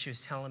 And she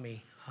was telling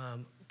me,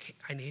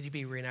 I need to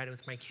be reunited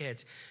with my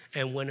kids.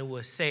 And when it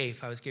was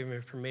safe, I was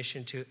given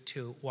permission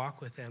to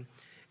walk with them.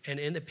 And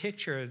in the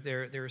picture,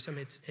 there were some.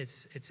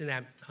 It's in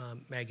that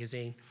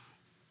magazine.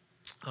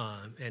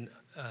 And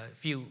a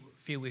few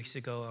weeks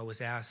ago, I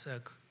was asked,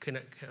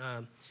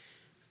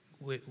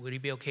 would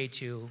it be okay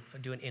to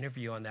do an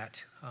interview on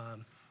that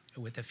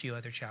with a few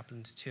other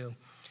chaplains too?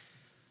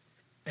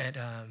 And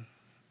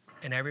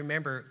I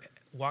remember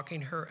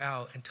walking her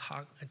out and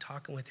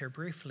talking with her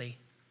briefly,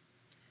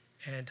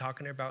 and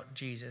talking to her about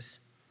Jesus.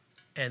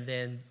 And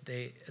then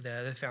the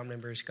other family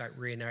members got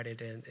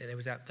reunited, and it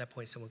was at that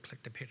point someone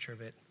clicked a picture of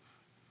it.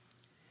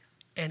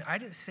 And I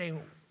didn't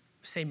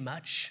say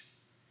much.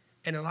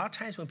 And a lot of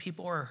times when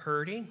people are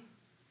hurting,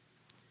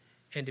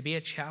 and to be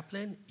a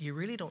chaplain, you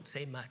really don't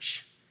say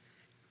much.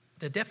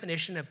 The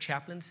definition of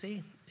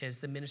chaplaincy is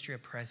the ministry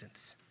of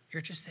presence.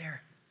 You're just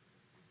there.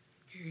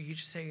 You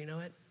just say, you know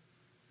what?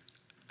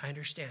 I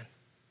understand.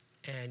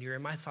 And you're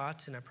in my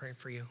thoughts, and I'm praying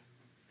for you.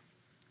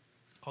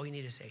 All you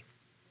need to say.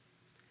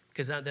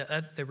 Because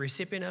the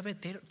recipient of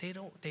it, they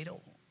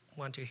don't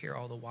want to hear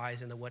all the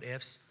whys and the what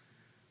ifs.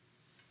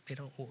 They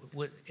don't.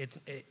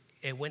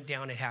 It went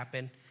down. It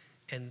happened,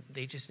 and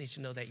they just need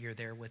to know that you're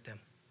there with them.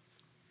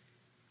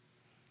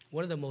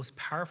 One of the most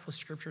powerful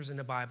scriptures in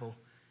the Bible,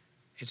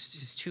 it's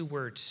just 2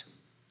 words.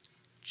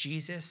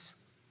 Jesus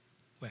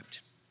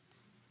wept.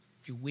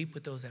 You weep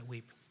with those that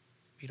weep.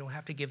 You don't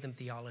have to give them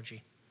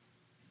theology.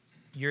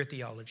 Your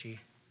theology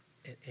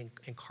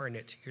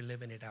incarnate. You're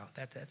living it out.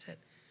 That's it.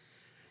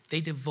 They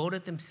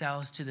devoted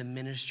themselves to the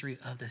ministry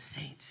of the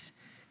saints.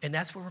 And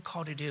that's what we're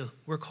called to do.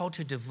 We're called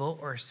to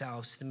devote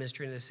ourselves to the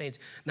ministry of the saints.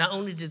 Not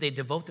only did they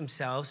devote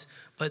themselves,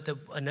 but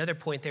another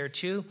point there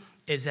too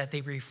is that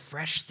they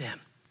refreshed them.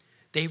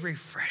 They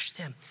refreshed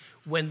them.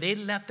 When they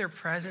left their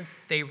presence,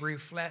 they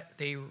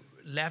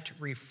left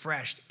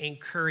refreshed,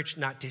 encouraged,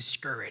 not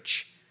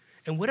discouraged.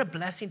 And what a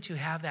blessing to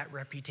have that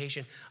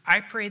reputation. I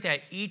pray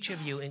that each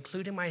of you,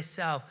 including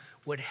myself,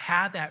 would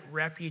have that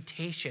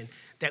reputation,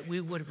 that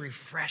we would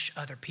refresh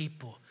other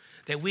people.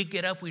 That we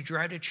get up, we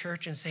drive to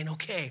church and saying,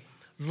 okay,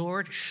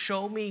 Lord,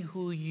 show me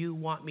who you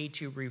want me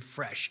to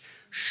refresh.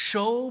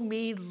 Show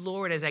me,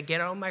 Lord, as I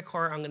get out of my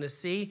car, I'm going to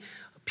see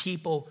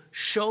people.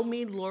 Show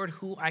me, Lord,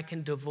 who I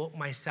can devote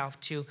myself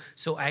to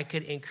so I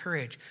could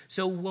encourage.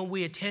 So when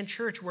we attend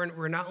church,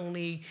 we're not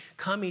only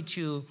coming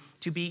to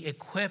be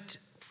equipped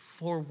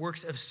for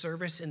works of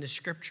service in the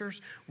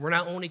scriptures. We're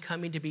not only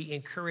coming to be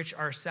encouraged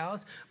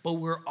ourselves, but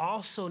we're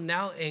also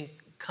now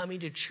coming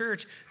to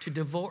church to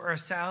devote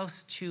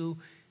ourselves to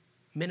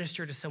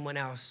minister to someone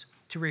else,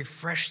 to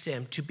refresh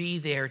them, to be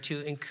there,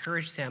 to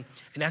encourage them.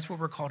 And that's what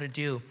we're called to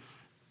do.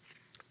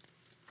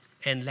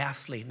 And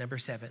lastly, number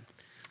 7,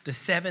 the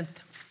 7th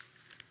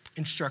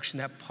instruction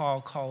that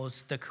Paul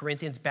calls the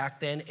Corinthians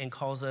back then and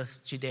calls us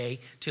today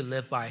to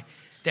live by,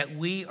 that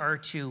we are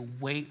to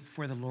wait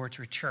for the Lord's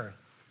return.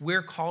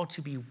 We're called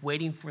to be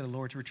waiting for the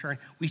Lord's return.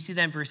 We see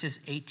that in verses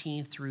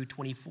 18 through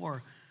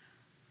 24.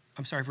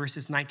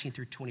 Verses 19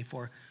 through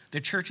 24. The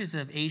churches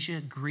of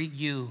Asia greet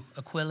you.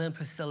 Aquila and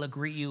Priscilla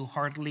greet you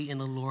heartily in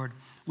the Lord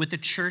with the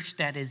church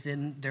that is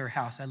in their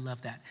house. I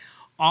love that.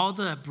 All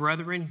the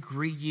brethren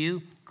greet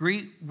you.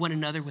 Greet one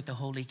another with a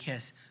holy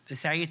kiss. The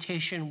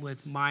salutation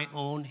with my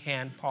own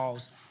hand,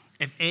 Paul's.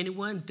 If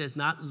anyone does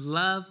not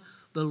love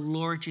the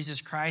Lord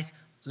Jesus Christ,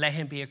 let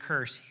him be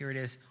accursed. Here it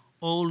is.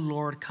 O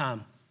Lord,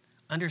 come.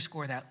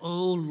 Underscore that.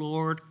 Oh,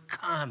 Lord,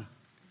 come.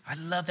 I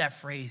love that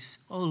phrase.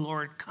 Oh,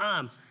 Lord,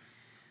 come.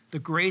 The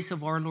grace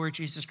of our Lord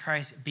Jesus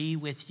Christ be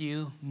with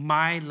you.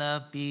 My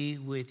love be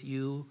with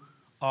you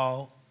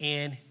all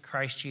in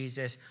Christ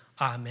Jesus.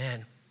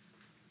 Amen.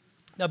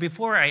 Now,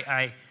 before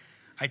I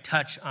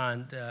touch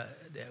on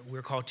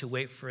we're called to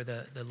wait for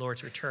the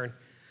Lord's return,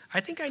 I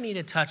think I need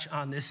to touch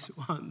on this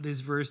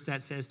verse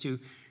that says to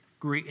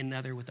greet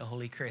another with a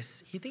holy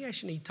kiss. You think I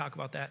should need to talk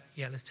about that?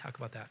 Yeah, let's talk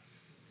about that.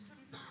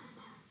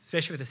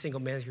 Especially with a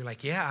single man, you're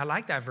like, yeah, I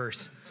like that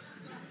verse.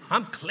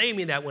 I'm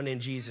claiming that one in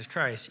Jesus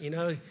Christ. You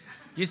know,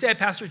 you said,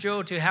 Pastor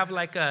Joe, to have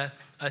like a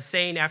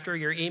saying after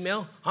your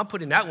email. I'm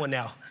putting that one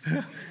now.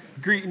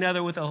 Greet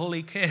another with a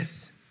holy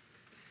kiss.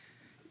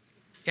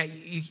 Yeah,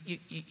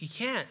 you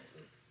can't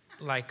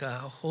like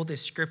hold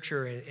this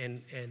scripture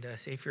and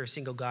say if you're a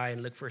single guy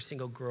and look for a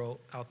single girl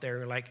out there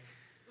and like,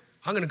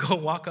 I'm going to go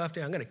walk up to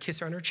her, I'm going to kiss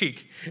her on her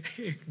cheek.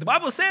 The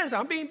Bible says,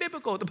 I'm being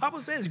biblical. The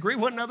Bible says, greet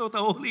one another with a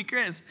holy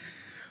kiss.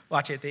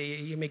 Watch it.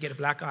 You may get a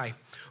black eye.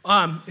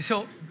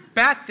 So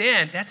back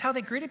then, that's how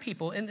they greeted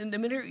people. And in the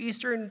Middle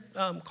Eastern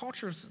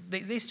cultures,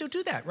 they still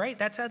do that, right?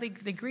 That's how they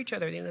greet each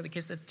other. You know, they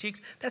kiss the cheeks.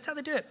 That's how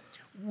they do it.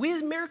 We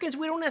as Americans,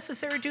 we don't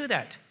necessarily do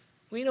that.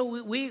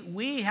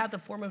 We have the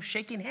form of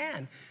shaking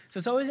hand. So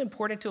it's always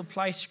important to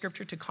apply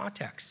scripture to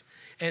context.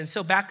 And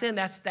so back then,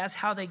 that's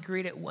how they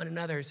greeted one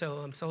another.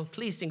 So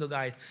please, single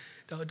guys,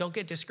 don't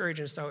get discouraged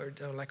and start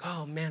like,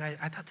 oh man,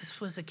 I thought this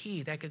was a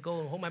key that I could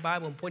go and hold my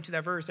Bible and point to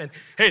that verse and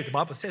hey, the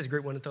Bible says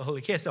greet one with the holy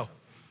kiss. So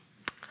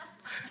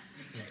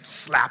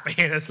slap a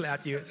hand and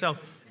slap you. So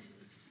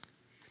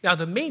now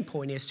the main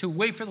point is to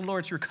wait for the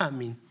Lord's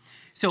coming.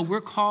 So we're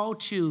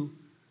called to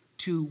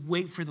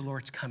wait for the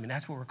Lord's coming.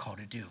 That's what we're called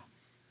to do.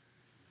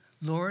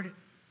 Lord,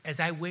 as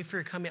I wait for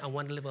your coming, I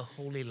want to live a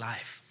holy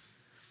life.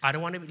 I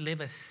don't want to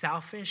live a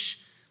selfish,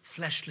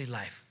 fleshly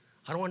life.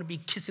 I don't want to be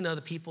kissing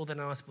other people that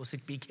I'm not supposed to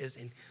be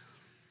kissing.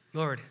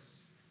 Lord,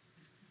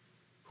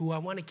 who I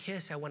want to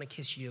kiss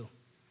you.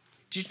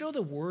 Did you know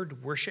the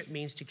word worship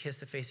means to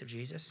kiss the face of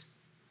Jesus?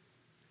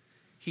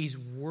 He's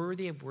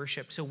worthy of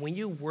worship. So when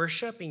you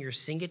worship and you're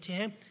singing to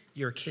him,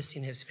 you're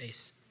kissing his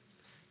face.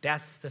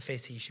 That's the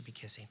face that you should be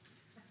kissing.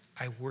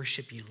 I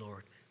worship you,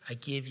 Lord. I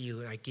give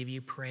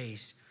you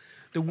praise.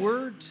 The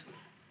word,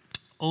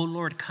 "O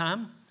Lord,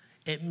 come,"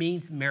 it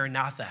means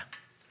Maranatha.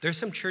 There's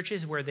some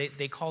churches where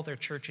they call their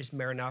churches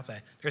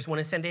Maranatha. There's one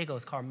in San Diego.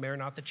 It's called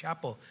Maranatha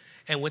Chapel.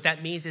 And what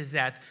that means is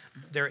that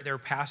their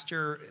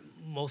pastor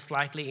most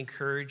likely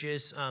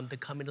encourages the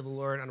coming of the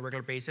Lord on a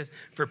regular basis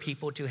for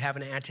people to have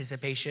an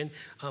anticipation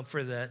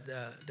for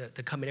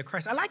the coming of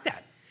Christ. I like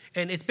that.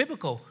 And it's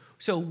biblical.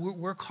 So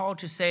we're called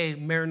to say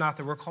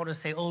Maranatha. We're called to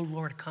say, "Oh,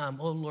 Lord,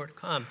 come. Oh, Lord,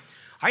 come."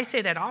 I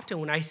say that often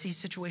when I see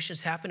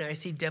situations happen, I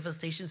see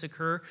devastations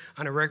occur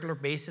on a regular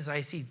basis,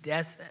 I see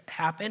deaths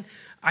happen.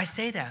 I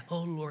say that,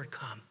 "Oh, Lord,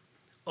 come.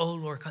 Oh,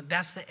 Lord, come."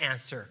 That's the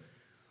answer.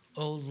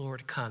 "Oh,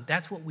 Lord, come."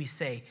 That's what we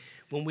say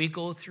when we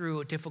go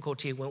through a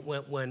difficulty,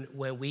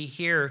 when we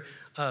hear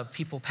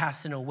people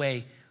passing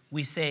away.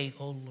 We say,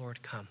 "Oh,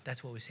 Lord, come."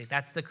 That's what we say.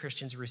 That's the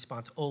Christian's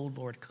response. "Oh,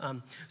 Lord,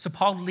 come." So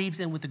Paul leaves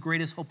in with the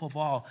greatest hope of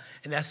all,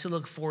 and that's to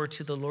look forward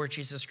to the Lord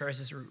Jesus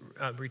Christ's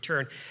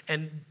return.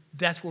 And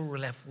that's what we're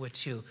left with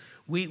too.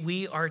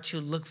 We are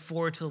to look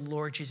forward to the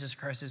Lord Jesus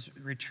Christ's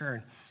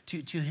return,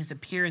 to his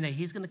appearing, that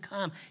he's going to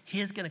come. He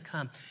is going to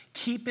come.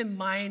 Keep in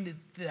mind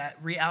that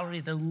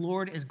reality, the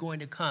Lord is going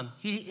to come.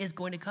 He is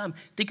going to come.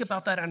 Think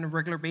about that on a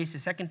regular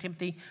basis. 2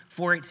 Timothy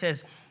 4:8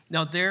 says,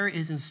 "Now there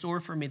is in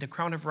store for me the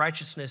crown of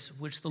righteousness,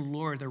 which the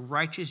Lord, the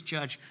righteous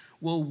judge,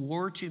 will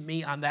award to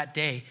me on that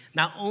day,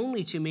 not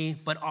only to me,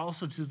 but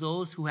also to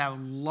those who have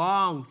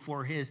longed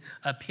for his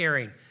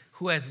appearing."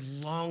 Who has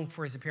longed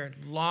for his appearance,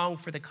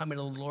 longed for the coming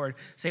of the Lord.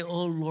 Say,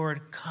 "Oh,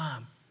 Lord,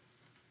 come."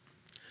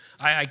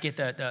 I get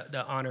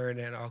the honor, and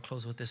then I'll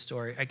close with this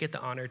story. I get the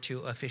honor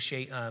to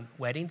officiate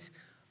weddings.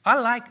 I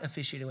like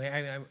officiating.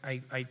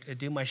 I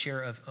do my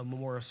share of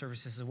memorial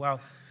services as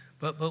well.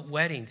 But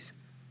weddings.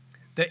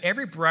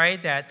 Every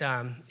bride that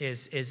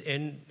is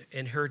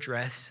in her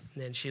dress,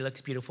 and she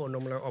looks beautiful.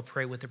 Normally, I'll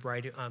pray with the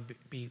bride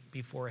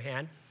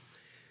beforehand.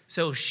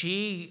 So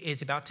she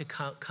is about to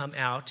come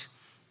out.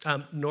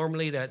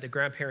 Normally, the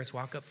grandparents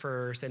walk up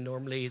first, and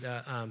normally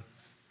the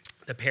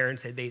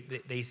parents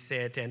they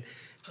sit, and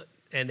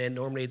then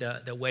normally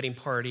the wedding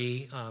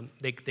party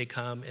they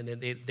come, and then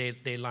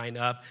they line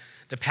up.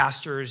 The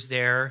pastor is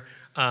there.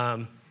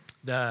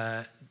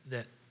 The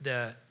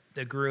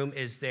groom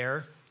is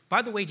there.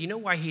 By the way, do you know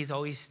why he's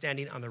always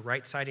standing on the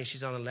right side and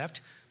she's on the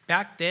left?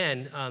 Back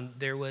then,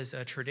 there was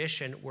a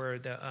tradition where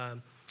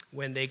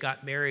when they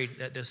got married,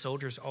 the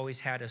soldiers always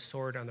had a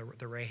sword on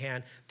the right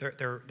hand.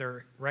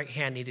 Their right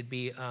hand needed to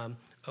be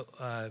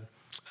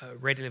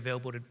readily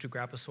available to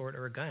grab a sword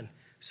or a gun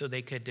so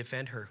they could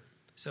defend her.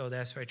 So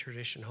that's why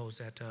tradition holds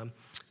that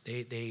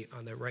they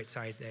on the right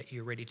side, that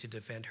you're ready to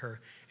defend her.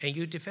 And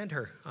you defend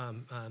her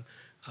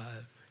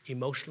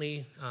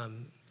emotionally,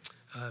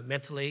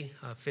 mentally,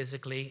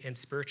 physically, and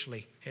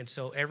spiritually. And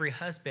so every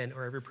husband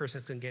or every person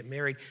that's going to get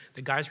married,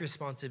 the guy's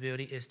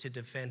responsibility is to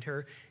defend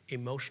her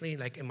emotionally.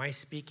 Like, am I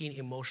speaking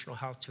emotional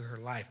health to her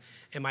life?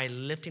 Am I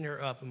lifting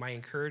her up? Am I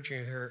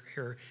encouraging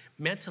her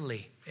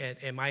mentally? And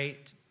am I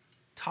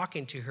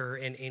talking to her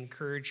and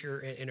encourage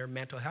her in her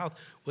mental health,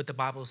 what the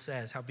Bible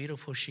says, how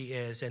beautiful she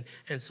is,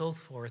 and so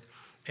forth.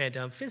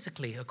 And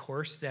physically, of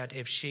course, that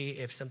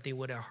if something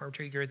would have harmed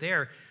her, you're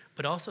there.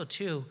 But also,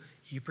 too,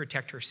 you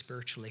protect her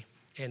spiritually.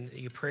 And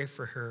you pray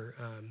for her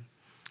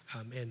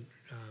and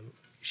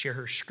share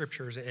her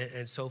scriptures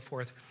and so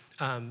forth.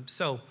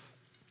 So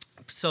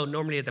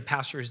normally the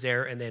pastor is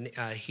there, and then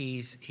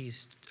he's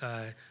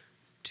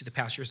to the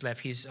pastor's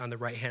left. He's on the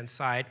right-hand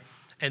side.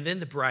 And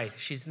then the bride,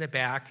 she's in the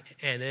back,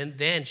 and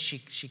then she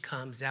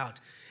comes out.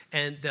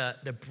 And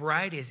the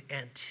bride is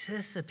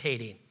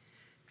anticipating,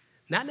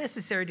 not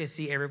necessarily to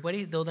see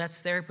everybody, though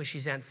that's there, but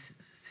she's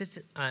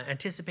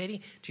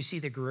anticipating to see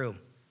the groom,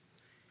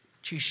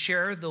 to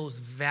share those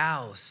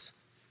vows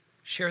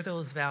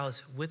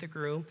with the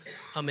groom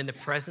in the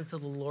presence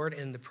of the Lord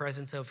and in the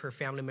presence of her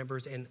family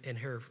members and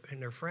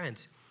her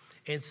friends.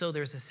 And so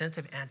there's a sense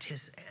of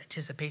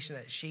anticipation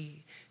that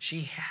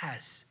she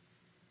has.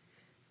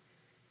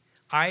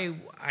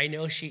 I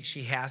know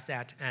she has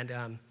that,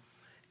 and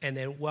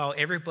then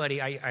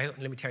everybody. Let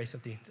me tell you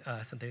something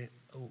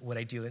what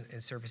I do in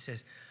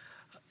services.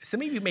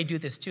 Some of you may do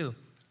this too.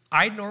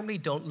 I normally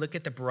don't look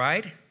at the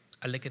bride.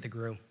 I look at the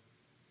groom.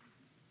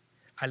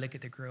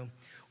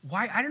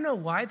 Why? I don't know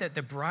why that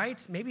the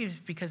brides, maybe it's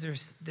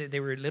because they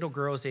were little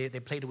girls, they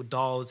played with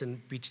dolls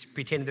and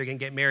pretended they're going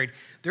to get married.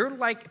 They're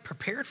like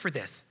prepared for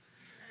this.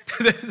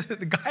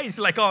 The guys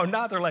like, oh,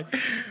 now they're like,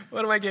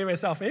 what am I getting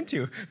myself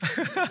into?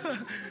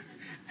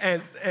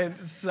 and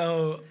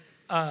so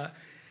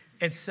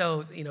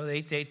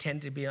they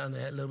tend to be on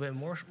the a little bit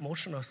more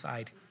emotional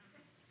side.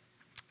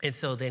 And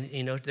so then,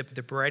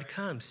 the bride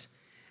comes,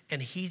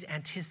 and he's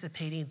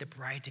anticipating the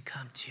bride to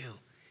come too.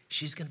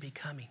 She's going to be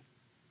coming.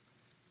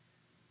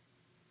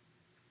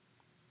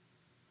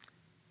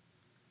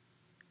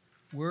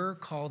 We're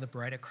called the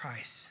bride of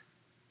Christ,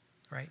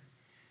 right?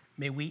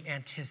 May we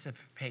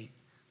anticipate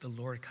the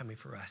Lord coming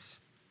for us.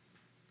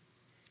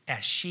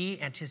 As she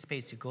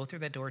anticipates to go through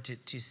that door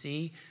to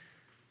see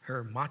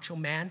her macho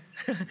man,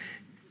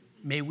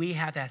 may we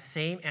have that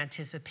same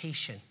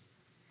anticipation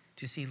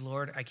to see,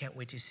 Lord, I can't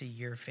wait to see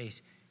your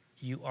face.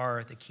 You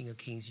are the King of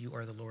Kings. You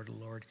are the Lord of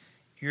Lords.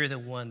 You're the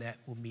one that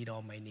will meet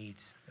all my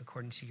needs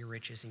according to your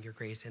riches and your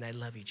grace. And I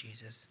love you,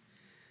 Jesus.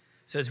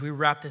 So as we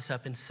wrap this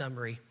up in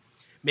summary,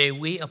 may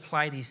we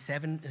apply these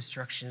 7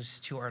 instructions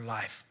to our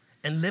life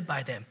and live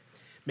by them.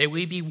 May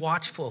we be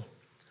watchful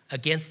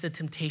against the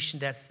temptation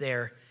that's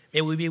there.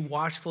 May we be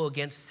watchful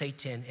against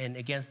Satan and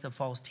against the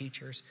false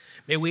teachers.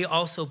 May we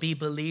also be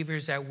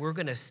believers that we're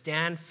going to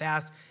stand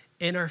fast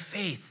in our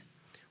faith.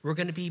 We're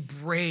going to be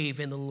brave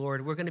in the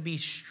Lord. We're going to be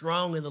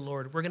strong in the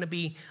Lord. We're going to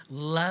be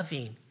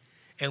loving.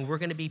 And we're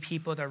going to be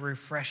people that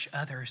refresh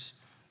others.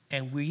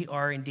 And we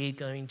are indeed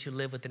going to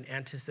live with an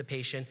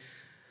anticipation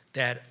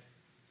that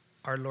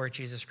our Lord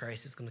Jesus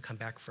Christ is going to come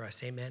back for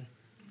us. Amen.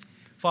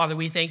 Father,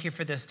 we thank you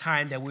for this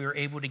time that we were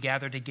able to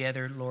gather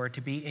together, Lord,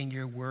 to be in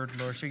your word,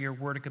 Lord, so your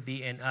word could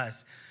be in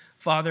us.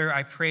 Father,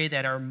 I pray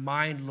that our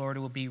mind, Lord,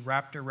 will be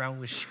wrapped around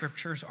with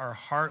scriptures. Our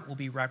heart will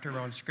be wrapped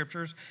around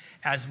scriptures,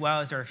 as well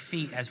as our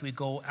feet as we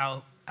go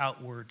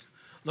outward.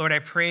 Lord, I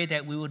pray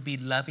that we would be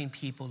loving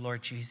people,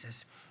 Lord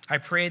Jesus. I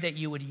pray that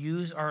you would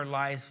use our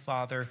lives,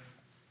 Father,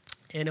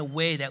 in a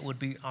way that would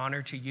be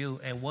honor to you.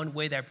 And one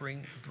way that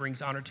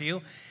brings honor to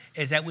you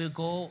is that we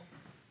go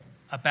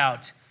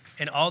about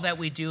and all that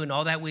we do and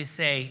all that we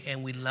say,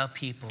 and we love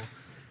people.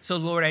 So,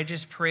 Lord, I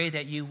just pray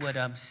that you would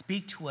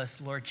speak to us,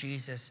 Lord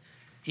Jesus,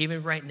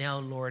 even right now,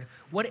 Lord.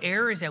 What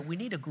areas that we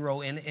need to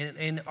grow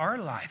in our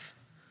life?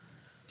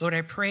 Lord,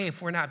 I pray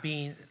if we're not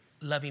being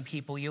loving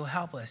people, you'll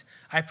help us.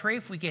 I pray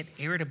if we get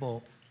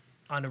irritable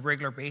on a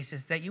regular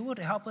basis, that you would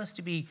help us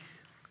to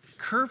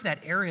curve that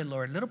area,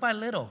 Lord, little by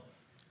little.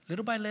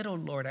 Little by little,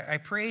 Lord, I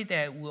pray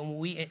that when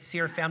we see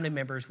our family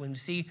members, when we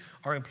see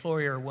our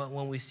employer,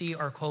 when we see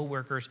our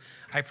co-workers,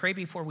 I pray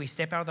before we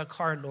step out of the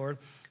car, Lord,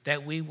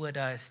 that we would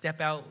step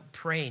out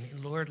praying.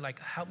 And Lord,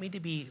 help me to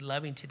be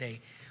loving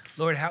today.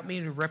 Lord, help me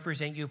to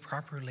represent you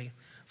properly.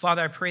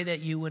 Father, I pray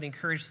that you would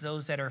encourage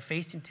those that are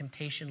facing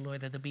temptation,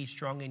 Lord, that they'll be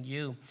strong in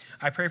you.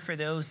 I pray for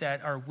those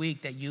that are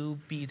weak, that you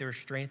be their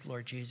strength,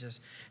 Lord Jesus.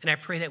 And I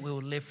pray that we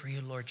will live for you,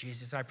 Lord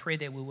Jesus. I pray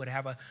that we would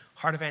have a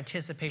heart of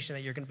anticipation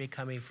that you're going to be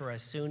coming for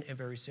us soon and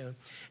very soon.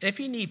 And if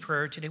you need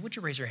prayer today, would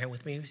you raise your hand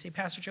with me? Say,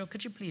 Pastor Joe,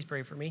 could you please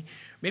pray for me?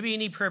 Maybe you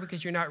need prayer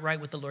because you're not right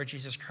with the Lord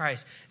Jesus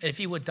Christ. And if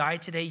you would die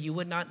today, you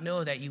would not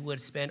know that you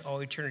would spend all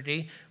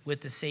eternity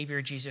with the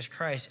Savior, Jesus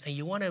Christ. And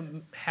you want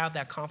to have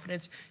that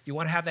confidence. You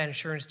want to have that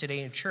assurance today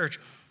in church,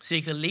 so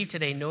you can leave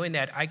today knowing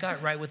that I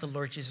got right with the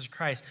Lord Jesus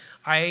Christ.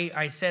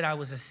 I said I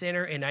was a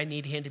sinner and I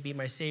need him to be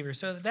my Savior.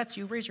 So if that's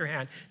you, raise your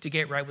hand to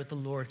get right with the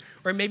Lord.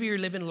 Or maybe you're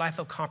living a life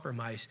of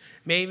compromise.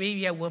 Maybe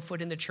you have one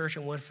foot in the church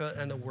and one foot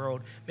in the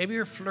world. Maybe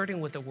you're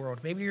flirting with the world.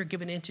 Maybe you're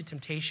giving in to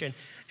temptation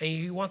and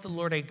you want the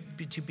Lord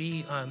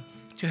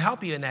to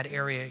help you in that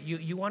area.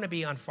 You want to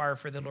be on fire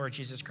for the Lord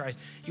Jesus Christ.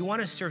 You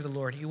want to serve the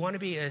Lord. You want to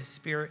be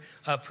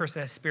a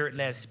person that's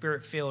spirit-led,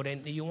 spirit-filled,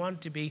 and you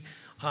want to be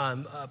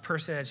a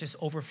person that's just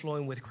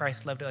overflowing with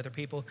Christ's love to other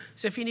people.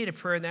 So if you need a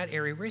prayer in that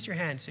area, raise your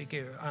hand so you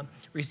can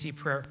receive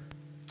prayer.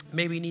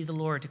 Maybe you need the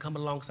Lord to come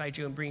alongside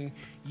you and bring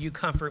you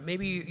comfort.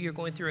 Maybe you're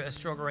going through a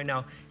struggle right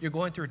now. You're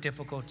going through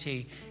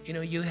difficulty.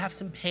 You have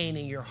some pain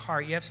in your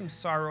heart. You have some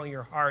sorrow in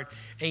your heart.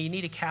 And you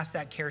need to cast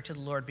that care to the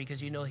Lord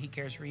because you know he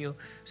cares for you.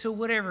 So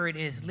whatever it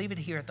is, leave it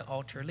here at the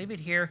altar. Leave it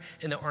here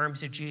in the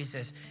arms of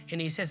Jesus.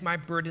 And he says, my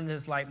burden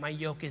is light. My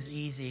yoke is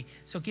easy.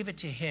 So give it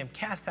to him.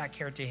 Cast that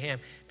care to him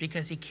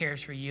because he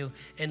cares for you.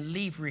 And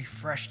leave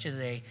refreshed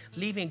today.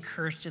 Leave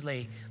encouraged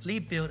today.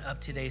 Leave built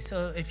up today.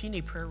 So if you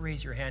need prayer,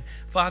 raise your hand.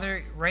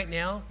 Father, right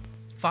now,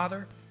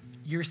 Father,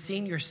 you're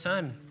seeing your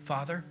son,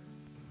 Father.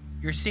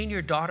 You're seeing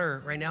your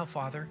daughter right now,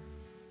 Father.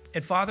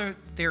 And Father,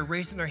 they're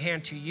raising their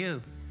hand to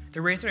you.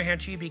 They're raising their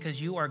hand to you because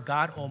you are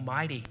God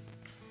Almighty.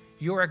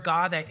 You're a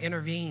God that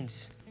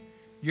intervenes.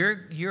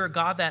 You're a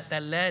God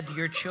that led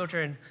your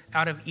children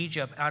out of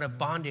Egypt, out of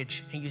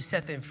bondage, and you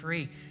set them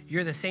free.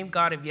 You're the same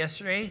God of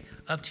yesterday,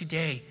 of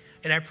today.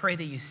 And I pray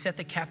that you set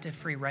the captive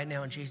free right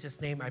now in Jesus'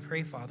 name. I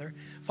pray, Father.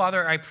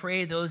 Father, I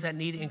pray those that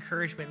need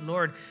encouragement,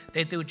 Lord,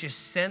 that they would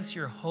just sense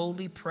your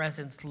holy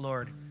presence,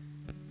 Lord.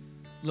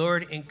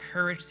 Lord,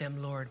 encourage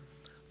them, Lord.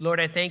 Lord,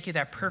 I thank you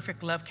that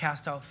perfect love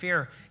casts out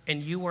fear,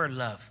 and you are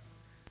love.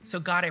 So,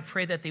 God, I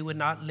pray that they would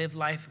not live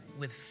life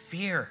with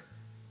fear.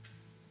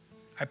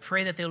 I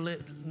pray that they'll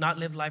not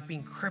live life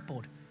being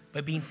crippled,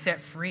 but being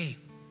set free.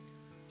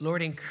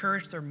 Lord,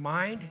 encourage their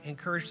mind,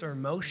 encourage their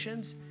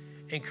emotions,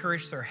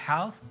 encourage their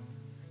health.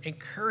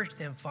 Encourage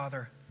them,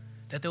 Father,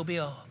 that they'll be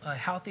a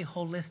healthy,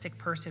 holistic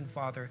person,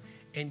 Father,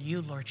 in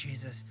you, Lord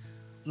Jesus.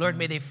 Lord,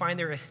 may they find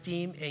their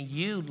esteem in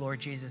you,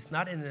 Lord Jesus,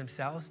 not in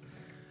themselves.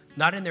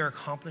 not in their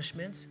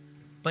accomplishments,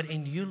 but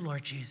in you,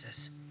 Lord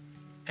Jesus.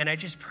 And I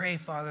just pray,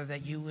 Father,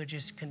 that you would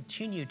just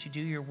continue to do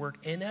your work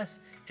in us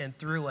and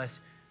through us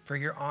for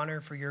your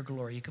honor, for your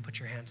glory. You can put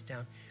your hands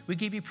down. We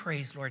give you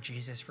praise, Lord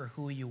Jesus, for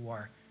who you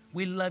are.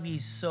 We love you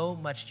so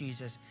much,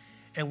 Jesus.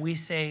 And we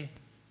say,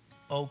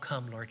 oh,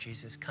 come, Lord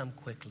Jesus, come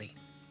quickly.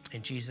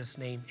 In Jesus'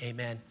 name,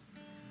 amen.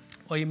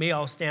 Well, you may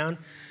all stand.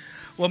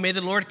 Well, may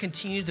the Lord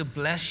continue to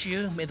bless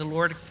you. May the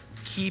Lord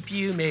keep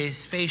you. May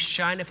his face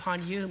shine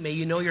upon you. May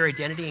you know your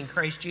identity in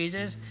Christ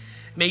Jesus.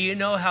 May you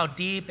know how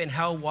deep and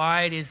how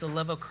wide is the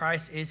love of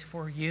Christ is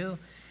for you.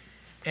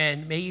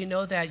 And may you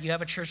know that you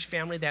have a church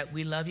family that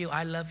we love you.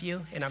 I love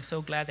you. And I'm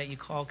so glad that you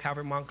call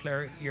Calvary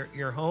Montclair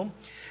your home.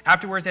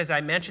 Afterwards, as I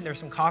mentioned, there's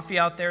some coffee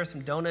out there,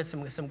 some donuts,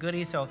 some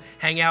goodies. So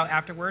hang out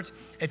afterwards.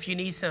 If you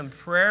need some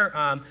prayer,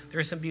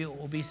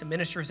 will be some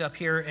ministers up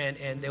here,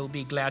 and they will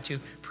be glad to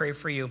pray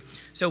for you.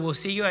 So we'll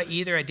see you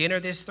either at dinner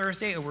this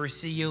Thursday, or we'll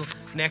see you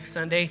next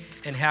Sunday.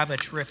 And have a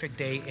terrific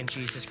day in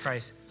Jesus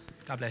Christ.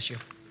 God bless you.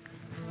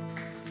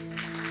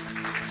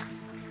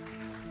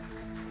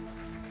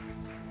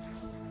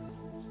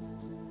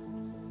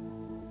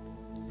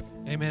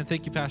 Amen.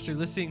 Thank you, Pastor.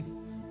 Let's sing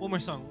one more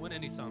song,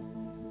 any song.